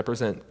used to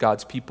represent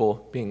God's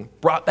people being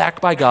brought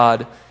back by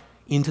God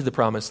into the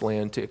promised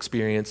land to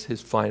experience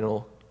his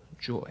final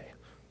joy.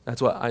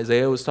 That's what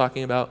Isaiah was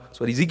talking about. That's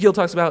what Ezekiel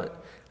talks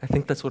about. I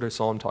think that's what our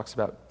psalm talks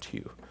about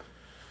too.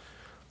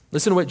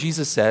 Listen to what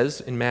Jesus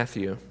says in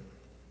Matthew.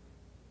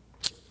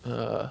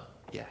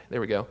 There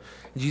we go.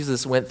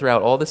 Jesus went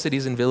throughout all the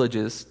cities and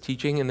villages,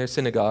 teaching in their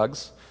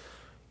synagogues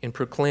and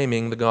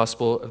proclaiming the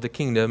gospel of the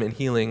kingdom and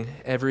healing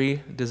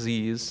every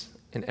disease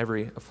and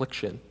every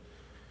affliction.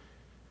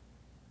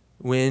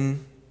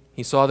 When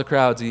he saw the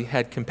crowds, he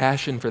had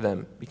compassion for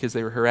them because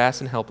they were harassed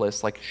and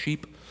helpless like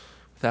sheep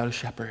without a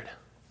shepherd.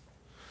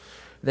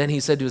 Then he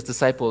said to his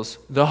disciples,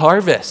 "The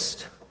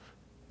harvest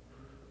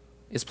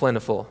is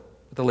plentiful,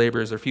 but the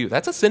laborers are few."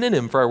 That's a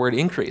synonym for our word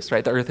increase,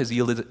 right? The earth has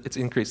yielded its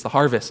increase. The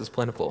harvest is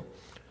plentiful.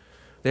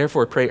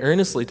 Therefore, pray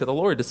earnestly to the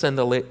Lord to send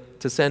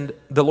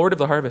the Lord of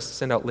the harvest to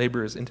send out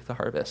laborers into the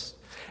harvest.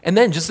 And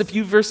then just a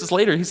few verses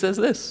later, he says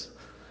this.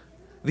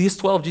 These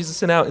 12 Jesus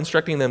sent out,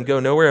 instructing them,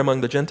 "Go nowhere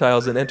among the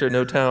Gentiles and enter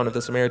no town of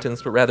the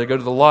Samaritans, but rather go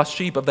to the lost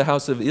sheep of the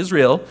house of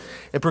Israel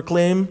and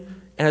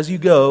proclaim as you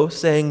go,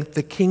 saying,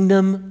 the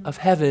kingdom of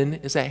heaven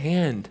is at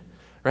hand."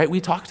 Right?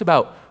 We talked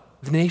about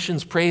the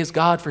nations praise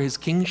God for his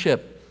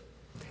kingship.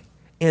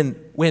 And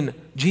when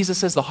Jesus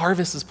says the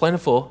harvest is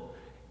plentiful,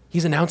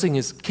 he's announcing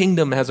his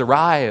kingdom has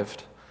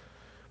arrived.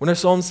 When our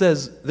psalm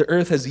says the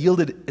earth has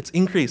yielded its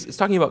increase, it's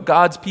talking about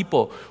God's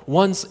people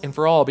once and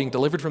for all being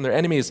delivered from their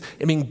enemies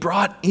and being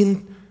brought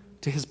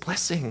into his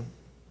blessing.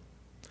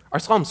 Our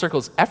psalm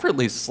circles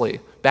effortlessly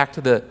back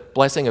to the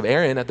blessing of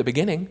Aaron at the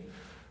beginning,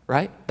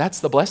 right? That's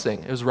the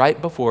blessing. It was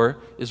right before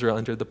Israel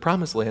entered the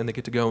promised land. They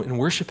get to go and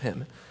worship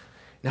him.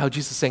 Now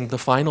Jesus is saying the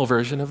final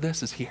version of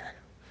this is here.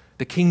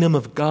 The kingdom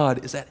of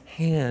God is at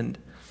hand.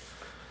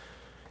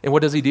 And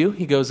what does he do?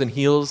 He goes and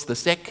heals the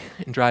sick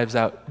and drives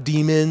out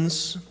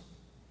demons.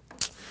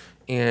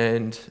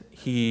 And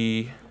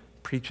he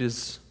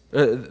preaches,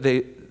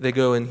 they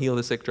go and heal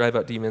the sick, drive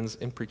out demons,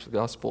 and preach the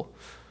gospel.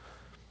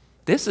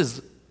 This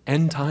is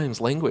end times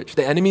language.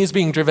 The enemy is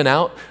being driven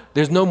out.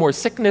 There's no more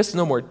sickness,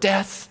 no more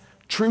death.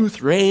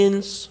 Truth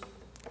reigns.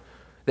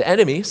 The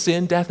enemy,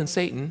 sin, death, and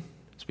Satan,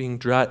 is being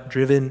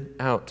driven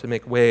out to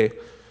make way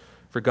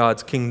for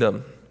God's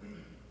kingdom.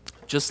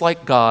 Just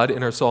like God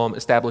in our psalm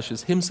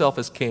establishes himself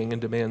as king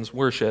and demands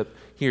worship,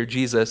 here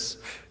Jesus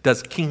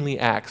does kingly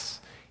acts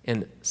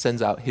and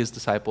sends out his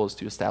disciples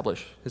to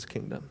establish his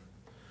kingdom.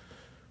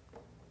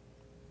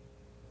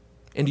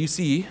 And you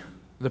see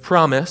the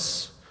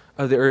promise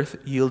of the earth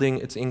yielding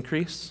its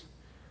increase.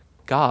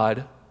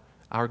 God,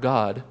 our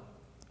God,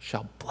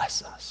 shall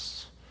bless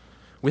us.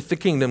 With the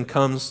kingdom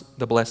comes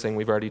the blessing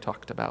we've already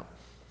talked about.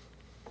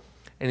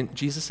 And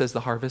Jesus says the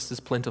harvest is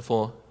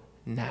plentiful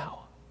now.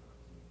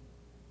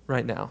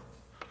 Right now.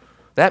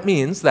 That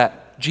means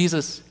that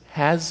Jesus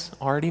has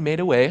already made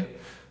a way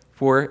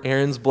for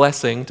Aaron's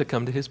blessing to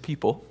come to his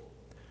people.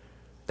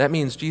 That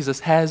means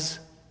Jesus has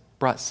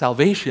brought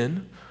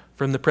salvation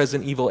from the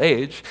present evil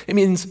age. It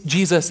means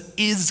Jesus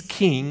is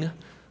king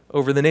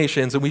over the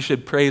nations, and we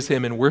should praise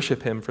him and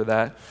worship him for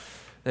that.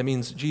 That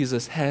means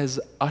Jesus has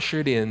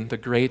ushered in the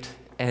great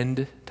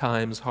end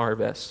times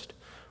harvest,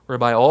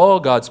 whereby all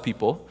God's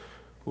people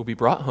will be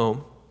brought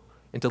home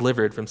and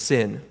delivered from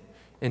sin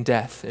and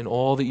death and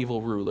all the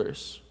evil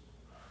rulers.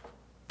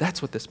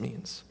 That's what this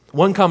means.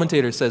 One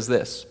commentator says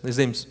this. His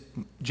name's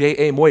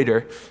J.A.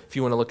 Moiter, if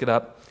you want to look it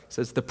up. He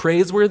says, the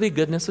praiseworthy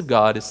goodness of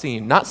God is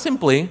seen not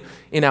simply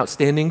in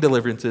outstanding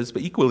deliverances,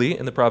 but equally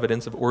in the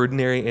providence of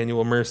ordinary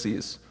annual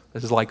mercies.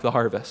 This is like the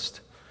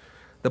harvest.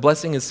 The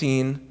blessing is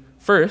seen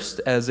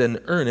first as an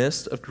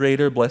earnest of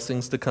greater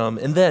blessings to come,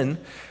 and then,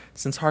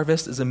 since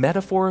harvest is a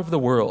metaphor of the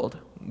world,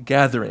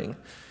 gathering,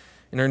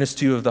 an earnest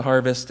too of the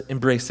harvest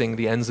embracing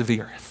the ends of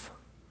the earth.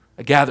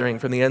 A gathering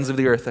from the ends of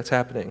the earth that's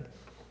happening.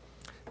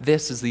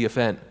 This is the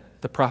event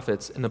the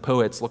prophets and the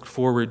poets looked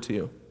forward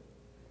to.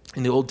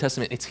 In the Old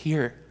Testament, it's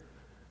here.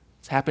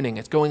 It's happening.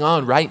 It's going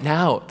on right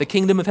now. The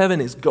kingdom of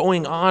heaven is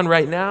going on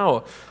right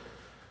now.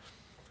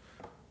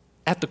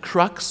 At the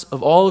crux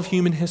of all of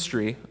human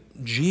history,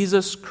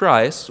 Jesus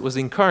Christ was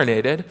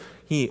incarnated.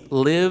 He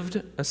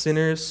lived a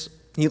sinner's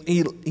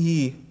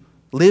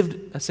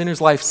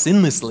life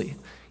sinlessly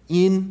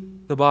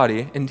in the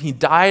body, and he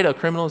died a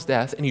criminal's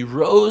death, and he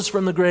rose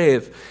from the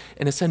grave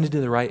and ascended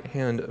to the right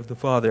hand of the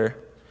Father.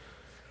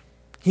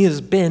 He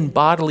has been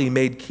bodily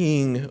made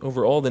king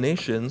over all the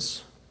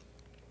nations.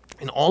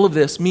 And all of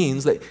this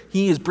means that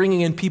he is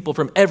bringing in people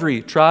from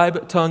every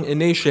tribe, tongue, and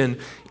nation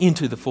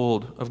into the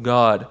fold of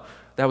God.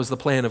 That was the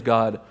plan of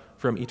God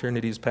from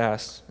eternity's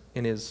past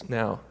and is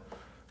now.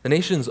 The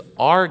nations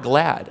are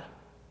glad.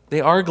 They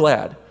are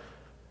glad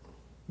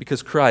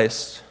because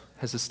Christ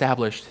has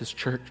established his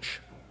church.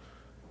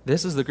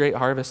 This is the great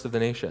harvest of the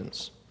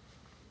nations.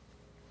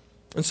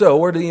 And so,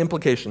 what are the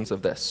implications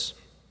of this?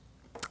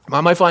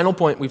 On my final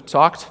point, we've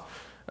talked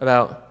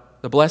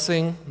about the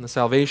blessing, the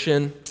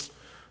salvation,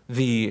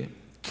 the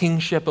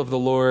kingship of the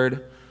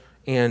Lord,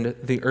 and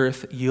the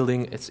earth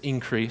yielding its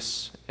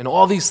increase. And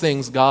all these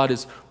things God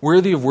is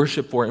worthy of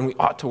worship for, and we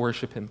ought to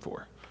worship him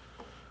for.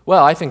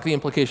 Well, I think the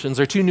implications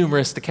are too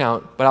numerous to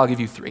count, but I'll give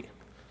you three.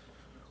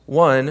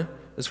 One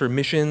is for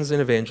missions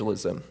and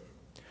evangelism.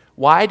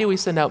 Why do we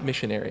send out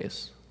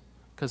missionaries?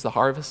 Because the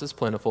harvest is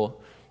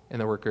plentiful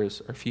and the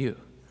workers are few.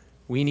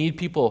 We need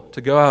people to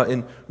go out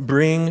and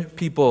bring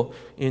people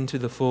into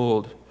the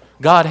fold.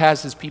 God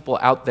has his people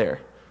out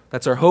there.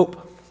 That's our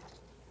hope.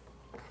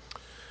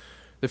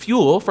 The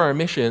fuel for our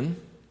mission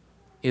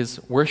is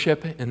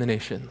worship in the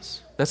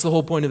nations. That's the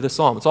whole point of this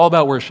psalm. It's all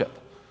about worship.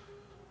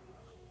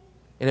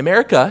 And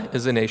America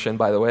is a nation,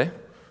 by the way.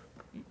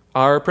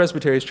 Our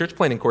Presbyterian's church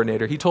planning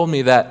coordinator, he told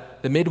me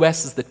that the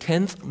Midwest is the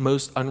 10th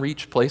most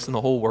unreached place in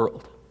the whole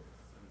world.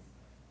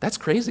 That's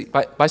crazy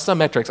by some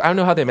metrics. I don't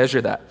know how they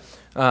measure that.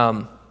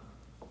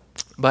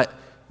 But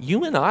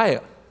you and I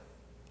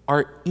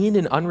are in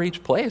an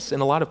unreached place in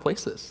a lot of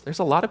places. There's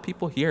a lot of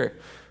people here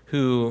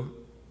who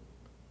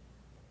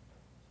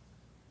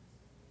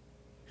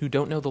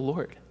don't know the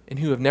Lord and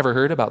who have never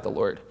heard about the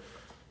Lord.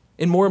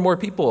 And more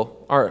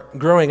people are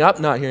growing up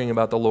not hearing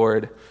about the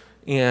Lord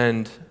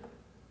and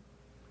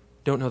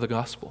don't know the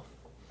gospel.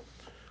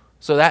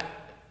 So that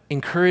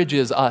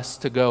encourages us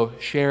to go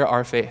share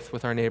our faith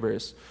with our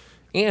neighbors.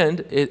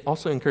 And it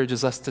also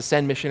encourages us to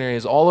send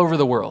missionaries all over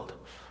the world,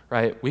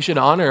 right? We should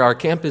honor our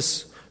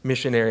campus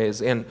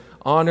missionaries and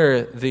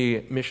honor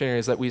the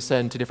missionaries that we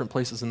send to different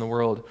places in the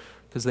world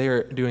because they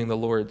are doing the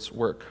Lord's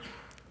work.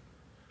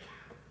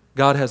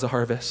 God has a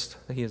harvest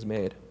that he has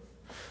made.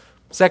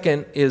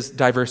 Second is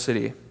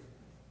diversity.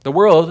 The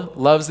world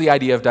loves the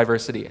idea of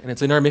diversity, and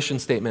it's in our mission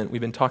statement. We've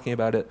been talking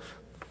about it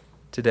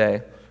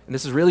today. And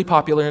this is really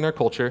popular in our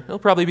culture. It'll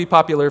probably be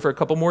popular for a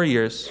couple more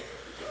years.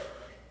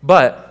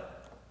 But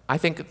I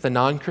think the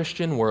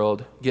non-Christian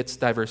world gets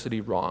diversity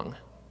wrong.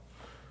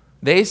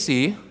 They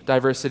see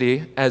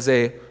diversity as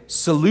a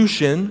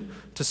solution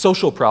to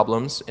social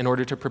problems in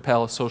order to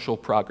propel social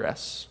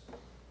progress.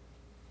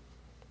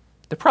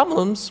 The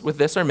problems with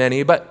this are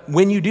many, but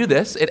when you do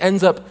this, it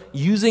ends up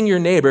using your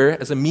neighbor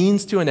as a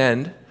means to an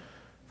end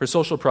for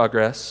social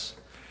progress.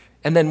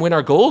 And then when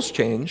our goals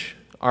change,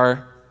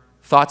 our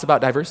thoughts about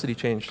diversity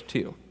change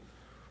too.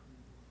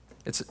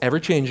 It's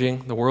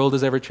ever-changing, the world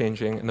is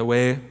ever-changing, and the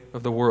way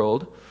of the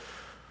world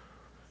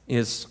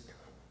is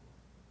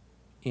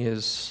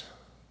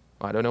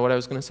I don't know what I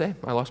was going to say.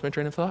 I lost my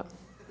train of thought.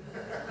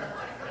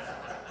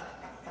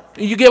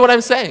 You get what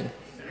I'm saying?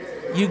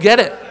 You get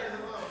it.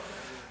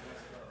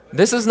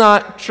 This is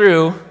not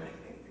true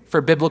for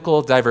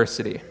biblical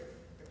diversity.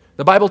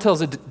 The Bible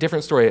tells a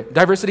different story.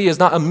 Diversity is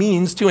not a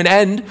means to an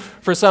end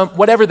for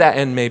whatever that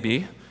end may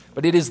be,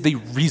 but it is the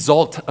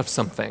result of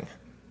something.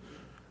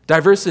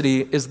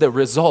 Diversity is the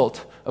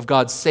result of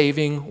God's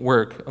saving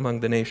work among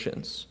the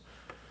nations.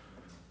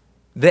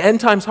 The end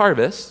times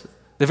harvest,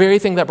 the very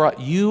thing that brought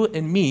you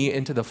and me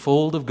into the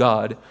fold of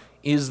God,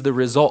 is the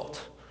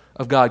result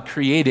of God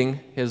creating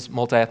his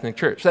multi-ethnic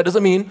church. That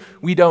doesn't mean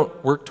we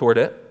don't work toward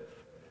it,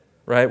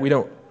 right? We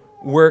don't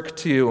work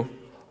to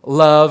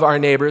love our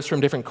neighbors from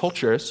different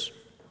cultures.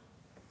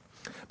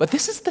 But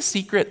this is the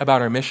secret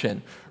about our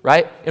mission,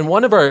 right? In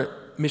one of our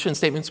mission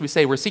statements, we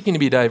say we're seeking to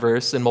be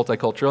diverse and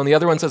multicultural, and the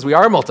other one says we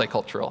are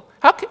multicultural.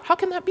 How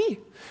can that be?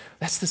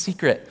 That's the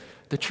secret.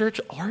 The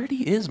church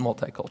already is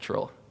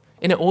multicultural,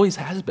 and it always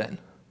has been.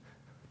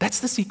 That's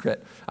the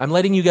secret. I'm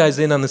letting you guys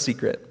in on the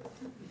secret.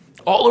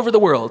 All over the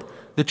world,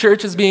 the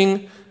church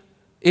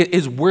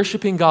is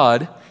worshiping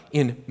God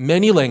in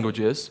many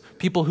languages,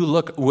 people who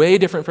look way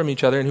different from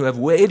each other and who have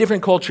way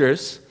different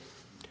cultures,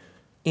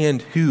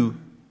 and who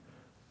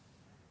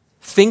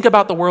think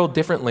about the world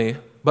differently,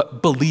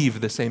 but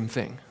believe the same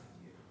thing.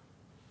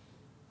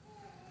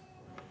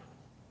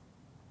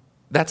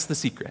 That's the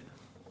secret.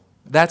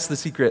 That's the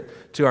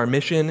secret to our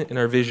mission and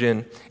our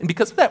vision. And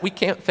because of that, we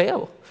can't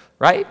fail,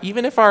 right?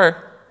 Even if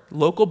our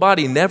local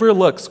body never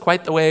looks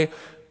quite the way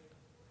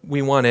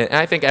we want it, and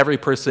I think every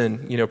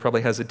person,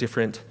 probably has a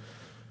different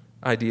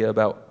idea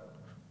about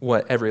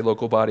what every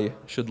local body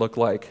should look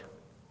like.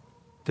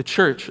 The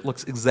church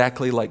looks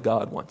exactly like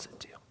God wants it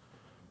to,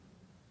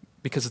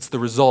 because it's the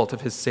result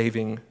of his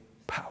saving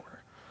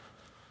power.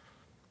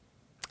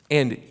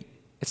 And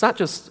it's not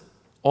just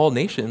all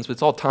nations, but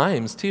it's all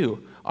times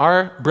too.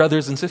 Our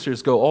brothers and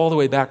sisters go all the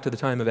way back to the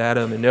time of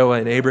Adam and Noah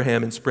and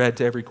Abraham and spread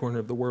to every corner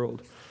of the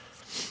world.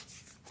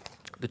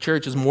 The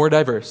church is more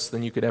diverse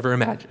than you could ever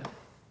imagine.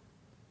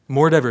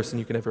 More diverse than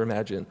you could ever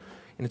imagine.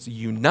 And it's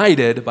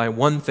united by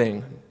one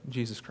thing,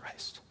 Jesus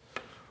Christ.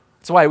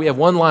 That's why we have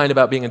one line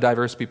about being a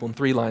diverse people and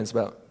 3 lines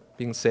about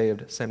being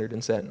saved, centered,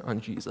 and set on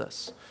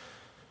Jesus.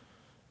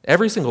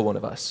 Every single one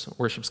of us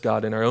worships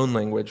God in our own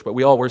language, but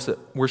we all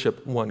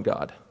worship one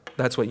God.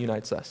 That's what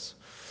unites us.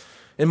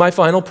 And my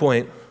final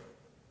point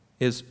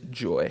is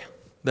joy.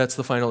 That's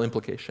the final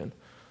implication.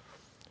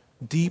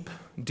 Deep,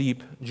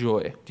 deep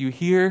joy. Do you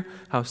hear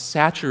how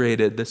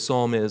saturated this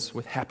psalm is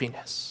with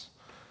happiness?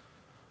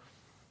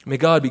 May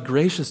God be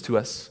gracious to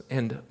us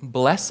and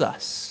bless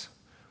us.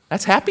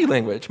 That's happy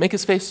language. Make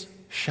his face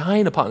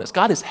shine upon us.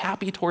 God is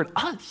happy toward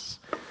us.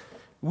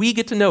 We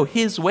get to know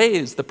his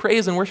ways. The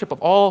praise and worship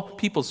of all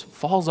peoples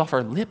falls off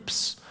our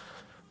lips.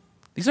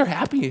 These are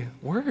happy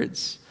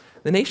words.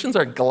 The nations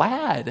are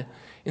glad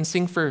and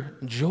sing for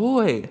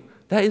joy.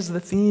 That is the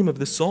theme of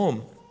this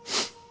psalm.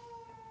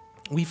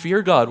 We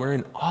fear God. We're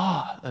in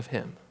awe of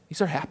him.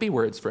 These are happy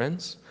words,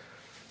 friends.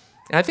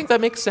 And I think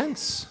that makes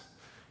sense.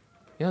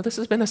 This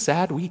has been a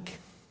sad week.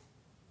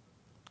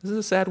 This is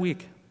a sad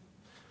week.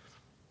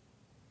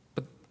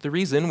 But the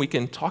reason we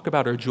can talk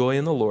about our joy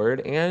in the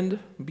Lord and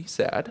be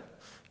sad,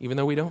 even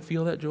though we don't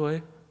feel that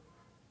joy,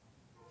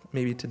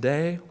 maybe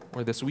today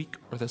or this week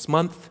or this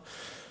month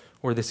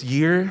or this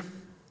year,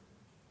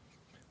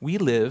 we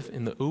live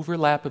in the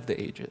overlap of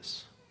the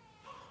ages.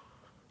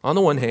 On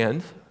the one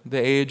hand, the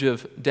age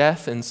of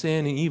death and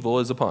sin and evil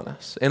is upon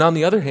us. And on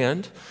the other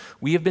hand,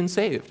 we have been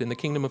saved and the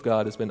kingdom of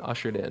God has been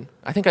ushered in.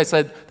 I think I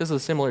said this is a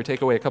similar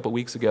takeaway a couple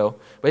weeks ago,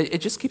 but it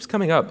just keeps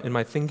coming up in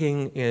my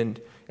thinking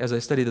and as I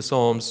study the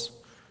Psalms,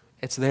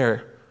 it's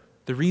there.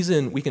 The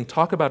reason we can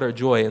talk about our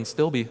joy and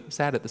still be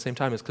sad at the same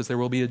time is because there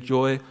will be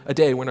a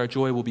day when our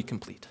joy will be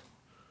complete.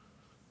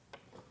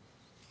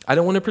 I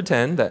don't want to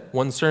pretend that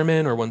one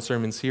sermon or one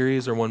sermon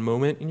series or one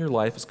moment in your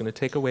life is going to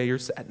take away your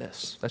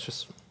sadness.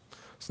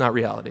 It's not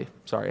reality,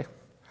 sorry.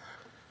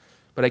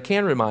 But I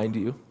can remind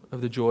you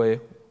of the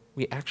joy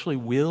we actually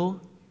will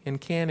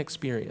and can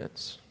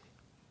experience,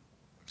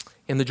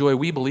 and the joy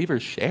we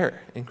believers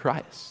share in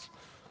Christ.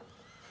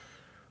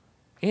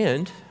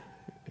 And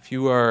if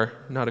you are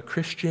not a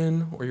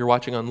Christian or you're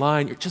watching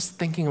online, you're just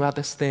thinking about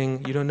this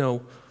thing, you don't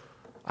know,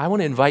 I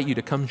want to invite you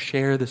to come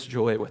share this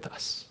joy with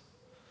us.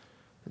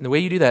 And the way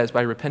you do that is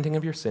by repenting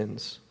of your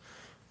sins,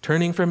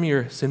 turning from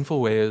your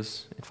sinful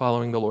ways and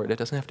following the Lord. It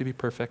doesn't have to be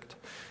perfect.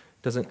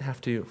 Doesn't have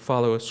to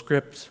follow a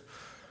script.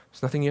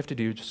 There's nothing you have to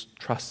do. Just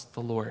trust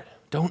the Lord.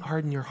 Don't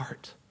harden your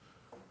heart.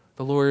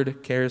 The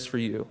Lord cares for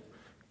you,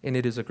 and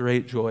it is a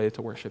great joy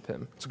to worship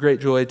him. It's a great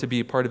joy to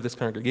be a part of this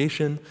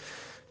congregation,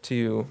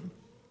 to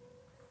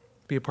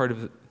be a part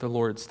of the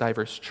Lord's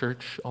diverse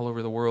church all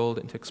over the world,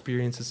 and to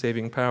experience his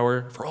saving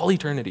power. For all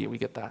eternity, we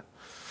get that.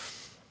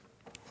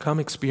 Come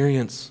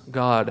experience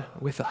God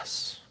with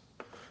us.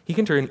 He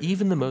can turn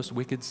even the most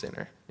wicked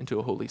sinner into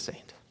a holy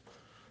saint.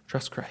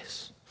 Trust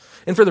Christ.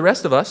 And for the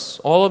rest of us,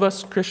 all of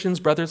us Christians,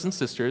 brothers and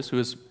sisters, who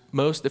is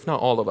most, if not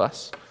all of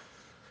us,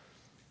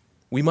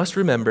 we must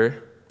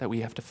remember that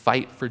we have to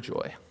fight for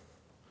joy.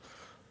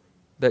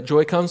 That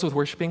joy comes with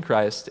worshiping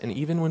Christ, and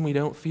even when we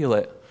don't feel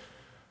it,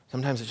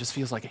 sometimes it just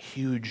feels like a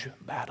huge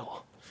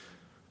battle.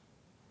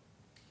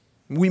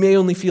 We may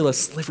only feel a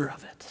sliver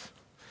of it.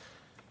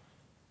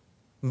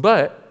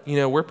 But,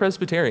 we're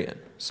Presbyterian,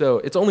 so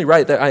it's only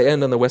right that I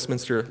end on the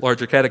Westminster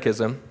Larger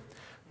Catechism.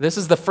 This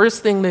is the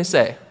first thing they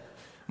say.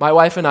 My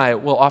wife and I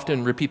will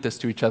often repeat this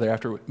to each other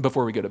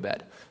before we go to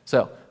bed.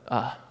 So,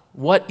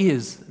 what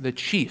is the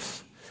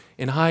chief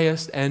and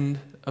highest end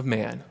of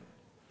man?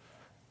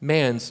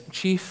 Man's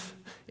chief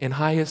and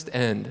highest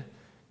end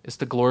is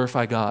to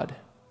glorify God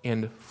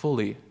and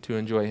fully to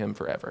enjoy him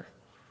forever.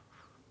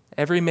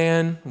 Every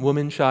man,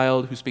 woman,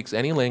 child who speaks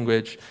any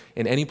language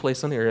in any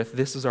place on the earth,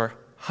 this is our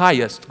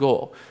highest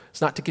goal.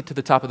 It's not to get to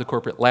the top of the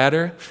corporate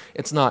ladder.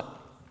 It's not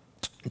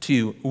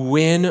to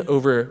win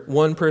over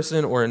one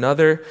person or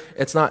another.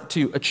 It's not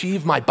to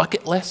achieve my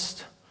bucket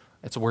list.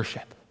 It's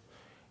worship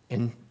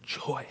and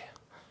joy.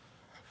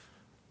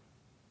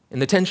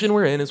 And the tension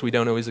we're in is we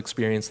don't always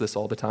experience this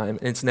all the time,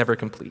 and it's never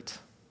complete.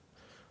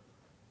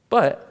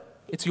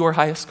 But it's your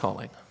highest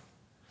calling.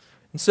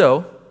 And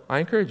so, I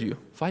encourage you,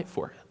 fight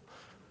for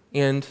it.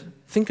 And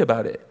think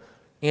about it.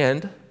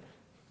 And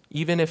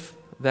even if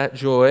that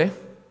joy,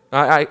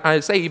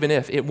 I say even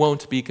if, it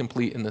won't be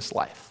complete in this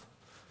life.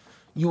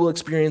 You will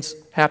experience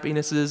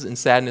happinesses and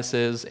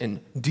sadnesses and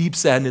deep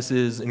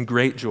sadnesses and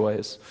great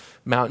joys,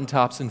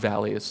 mountaintops and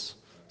valleys.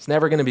 It's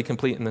never going to be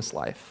complete in this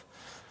life.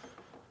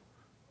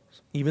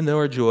 Even though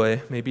our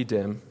joy may be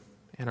dim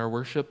and our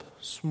worship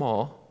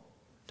small,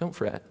 don't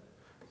fret.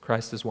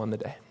 Christ has won the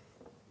day.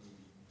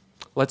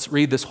 Let's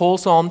read this whole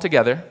psalm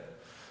together.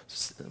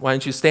 Why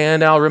don't you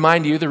stand? I'll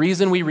remind you, the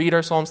reason we read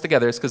our psalms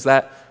together is because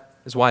that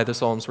is why the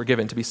psalms were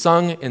given, to be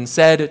sung and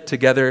said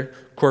together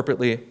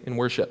corporately in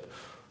worship.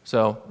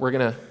 So we're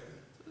going to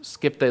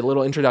skip the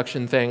little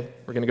introduction thing.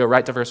 We're going to go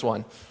right to verse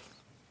 1.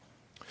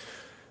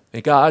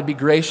 May God be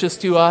gracious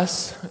to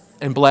us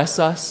and bless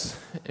us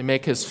and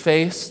make his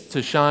face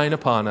to shine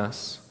upon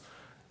us,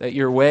 that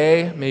your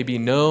way may be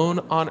known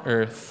on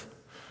earth,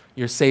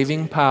 your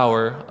saving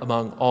power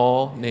among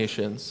all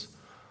nations.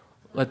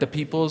 Let the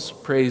peoples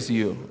praise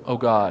you, O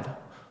God.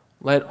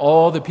 Let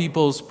all the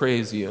peoples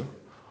praise you.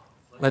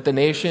 Let the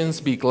nations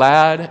be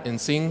glad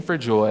and sing for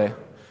joy.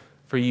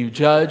 For you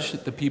judge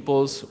the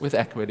peoples with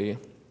equity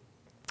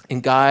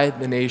and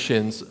guide the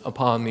nations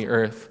upon the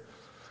earth.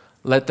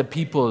 Let the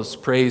peoples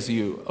praise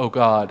you, O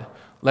God.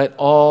 Let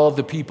all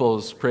the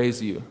peoples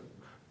praise you.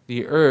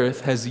 the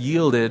earth has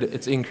yielded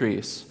its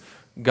increase.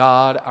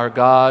 God, our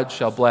God,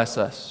 shall bless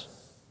us.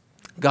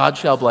 God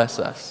shall bless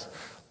us.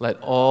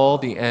 Let all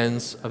the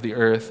ends of the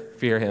earth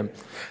fear him.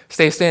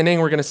 Stay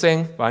standing. We're going to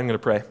sing, but I'm going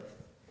to pray.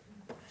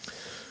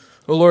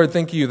 Oh Lord,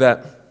 thank you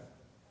that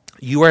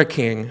you are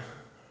King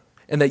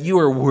and that you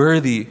are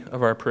worthy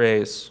of our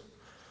praise.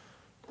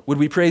 Would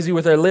we praise you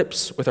with our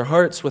lips, with our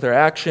hearts, with our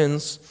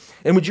actions?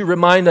 And would you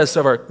remind us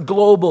of our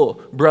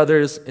global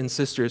brothers and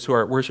sisters who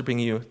are worshiping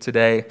you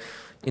today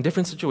in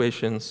different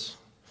situations?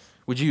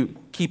 Would you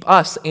keep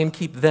us and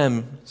keep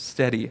them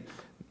steady?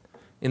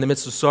 In the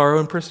midst of sorrow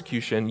and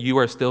persecution, you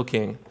are still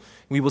King.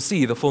 We will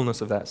see the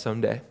fullness of that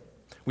someday.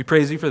 We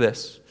praise you for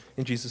this.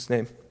 In Jesus'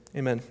 name,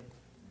 amen.